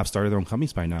of Yeah. them have started their own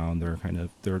companies by now, and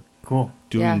they're Cool.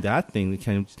 doing Yeah. that thing,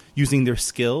 kind of using their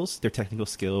skills, their technical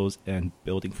skills, and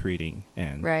building, creating,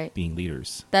 and Right. being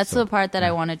leaders. That's So, the part that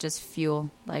I want to just fuel,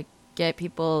 like get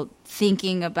people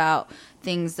thinking about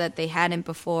things that they hadn't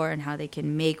before and how they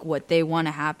can make what they want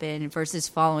to happen versus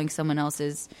following someone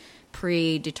else's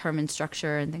predetermined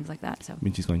structure and things like that. So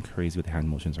Minji's going crazy with hand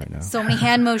motions right now. many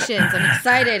hand motions. I'm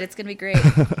excited. It's going to be great.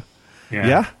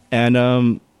 Yeah.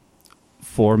 And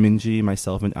for Minji,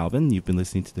 myself, and Alvin, you've been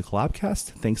listening to the Collabcast.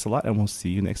 Thanks a lot, and we'll see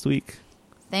you next week.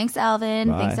 Thanks, Alvin.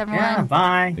 Bye. Thanks, everyone. Yeah.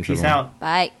 Bye. Thanks, Peace everyone. out.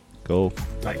 Bye. Go.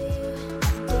 Bye.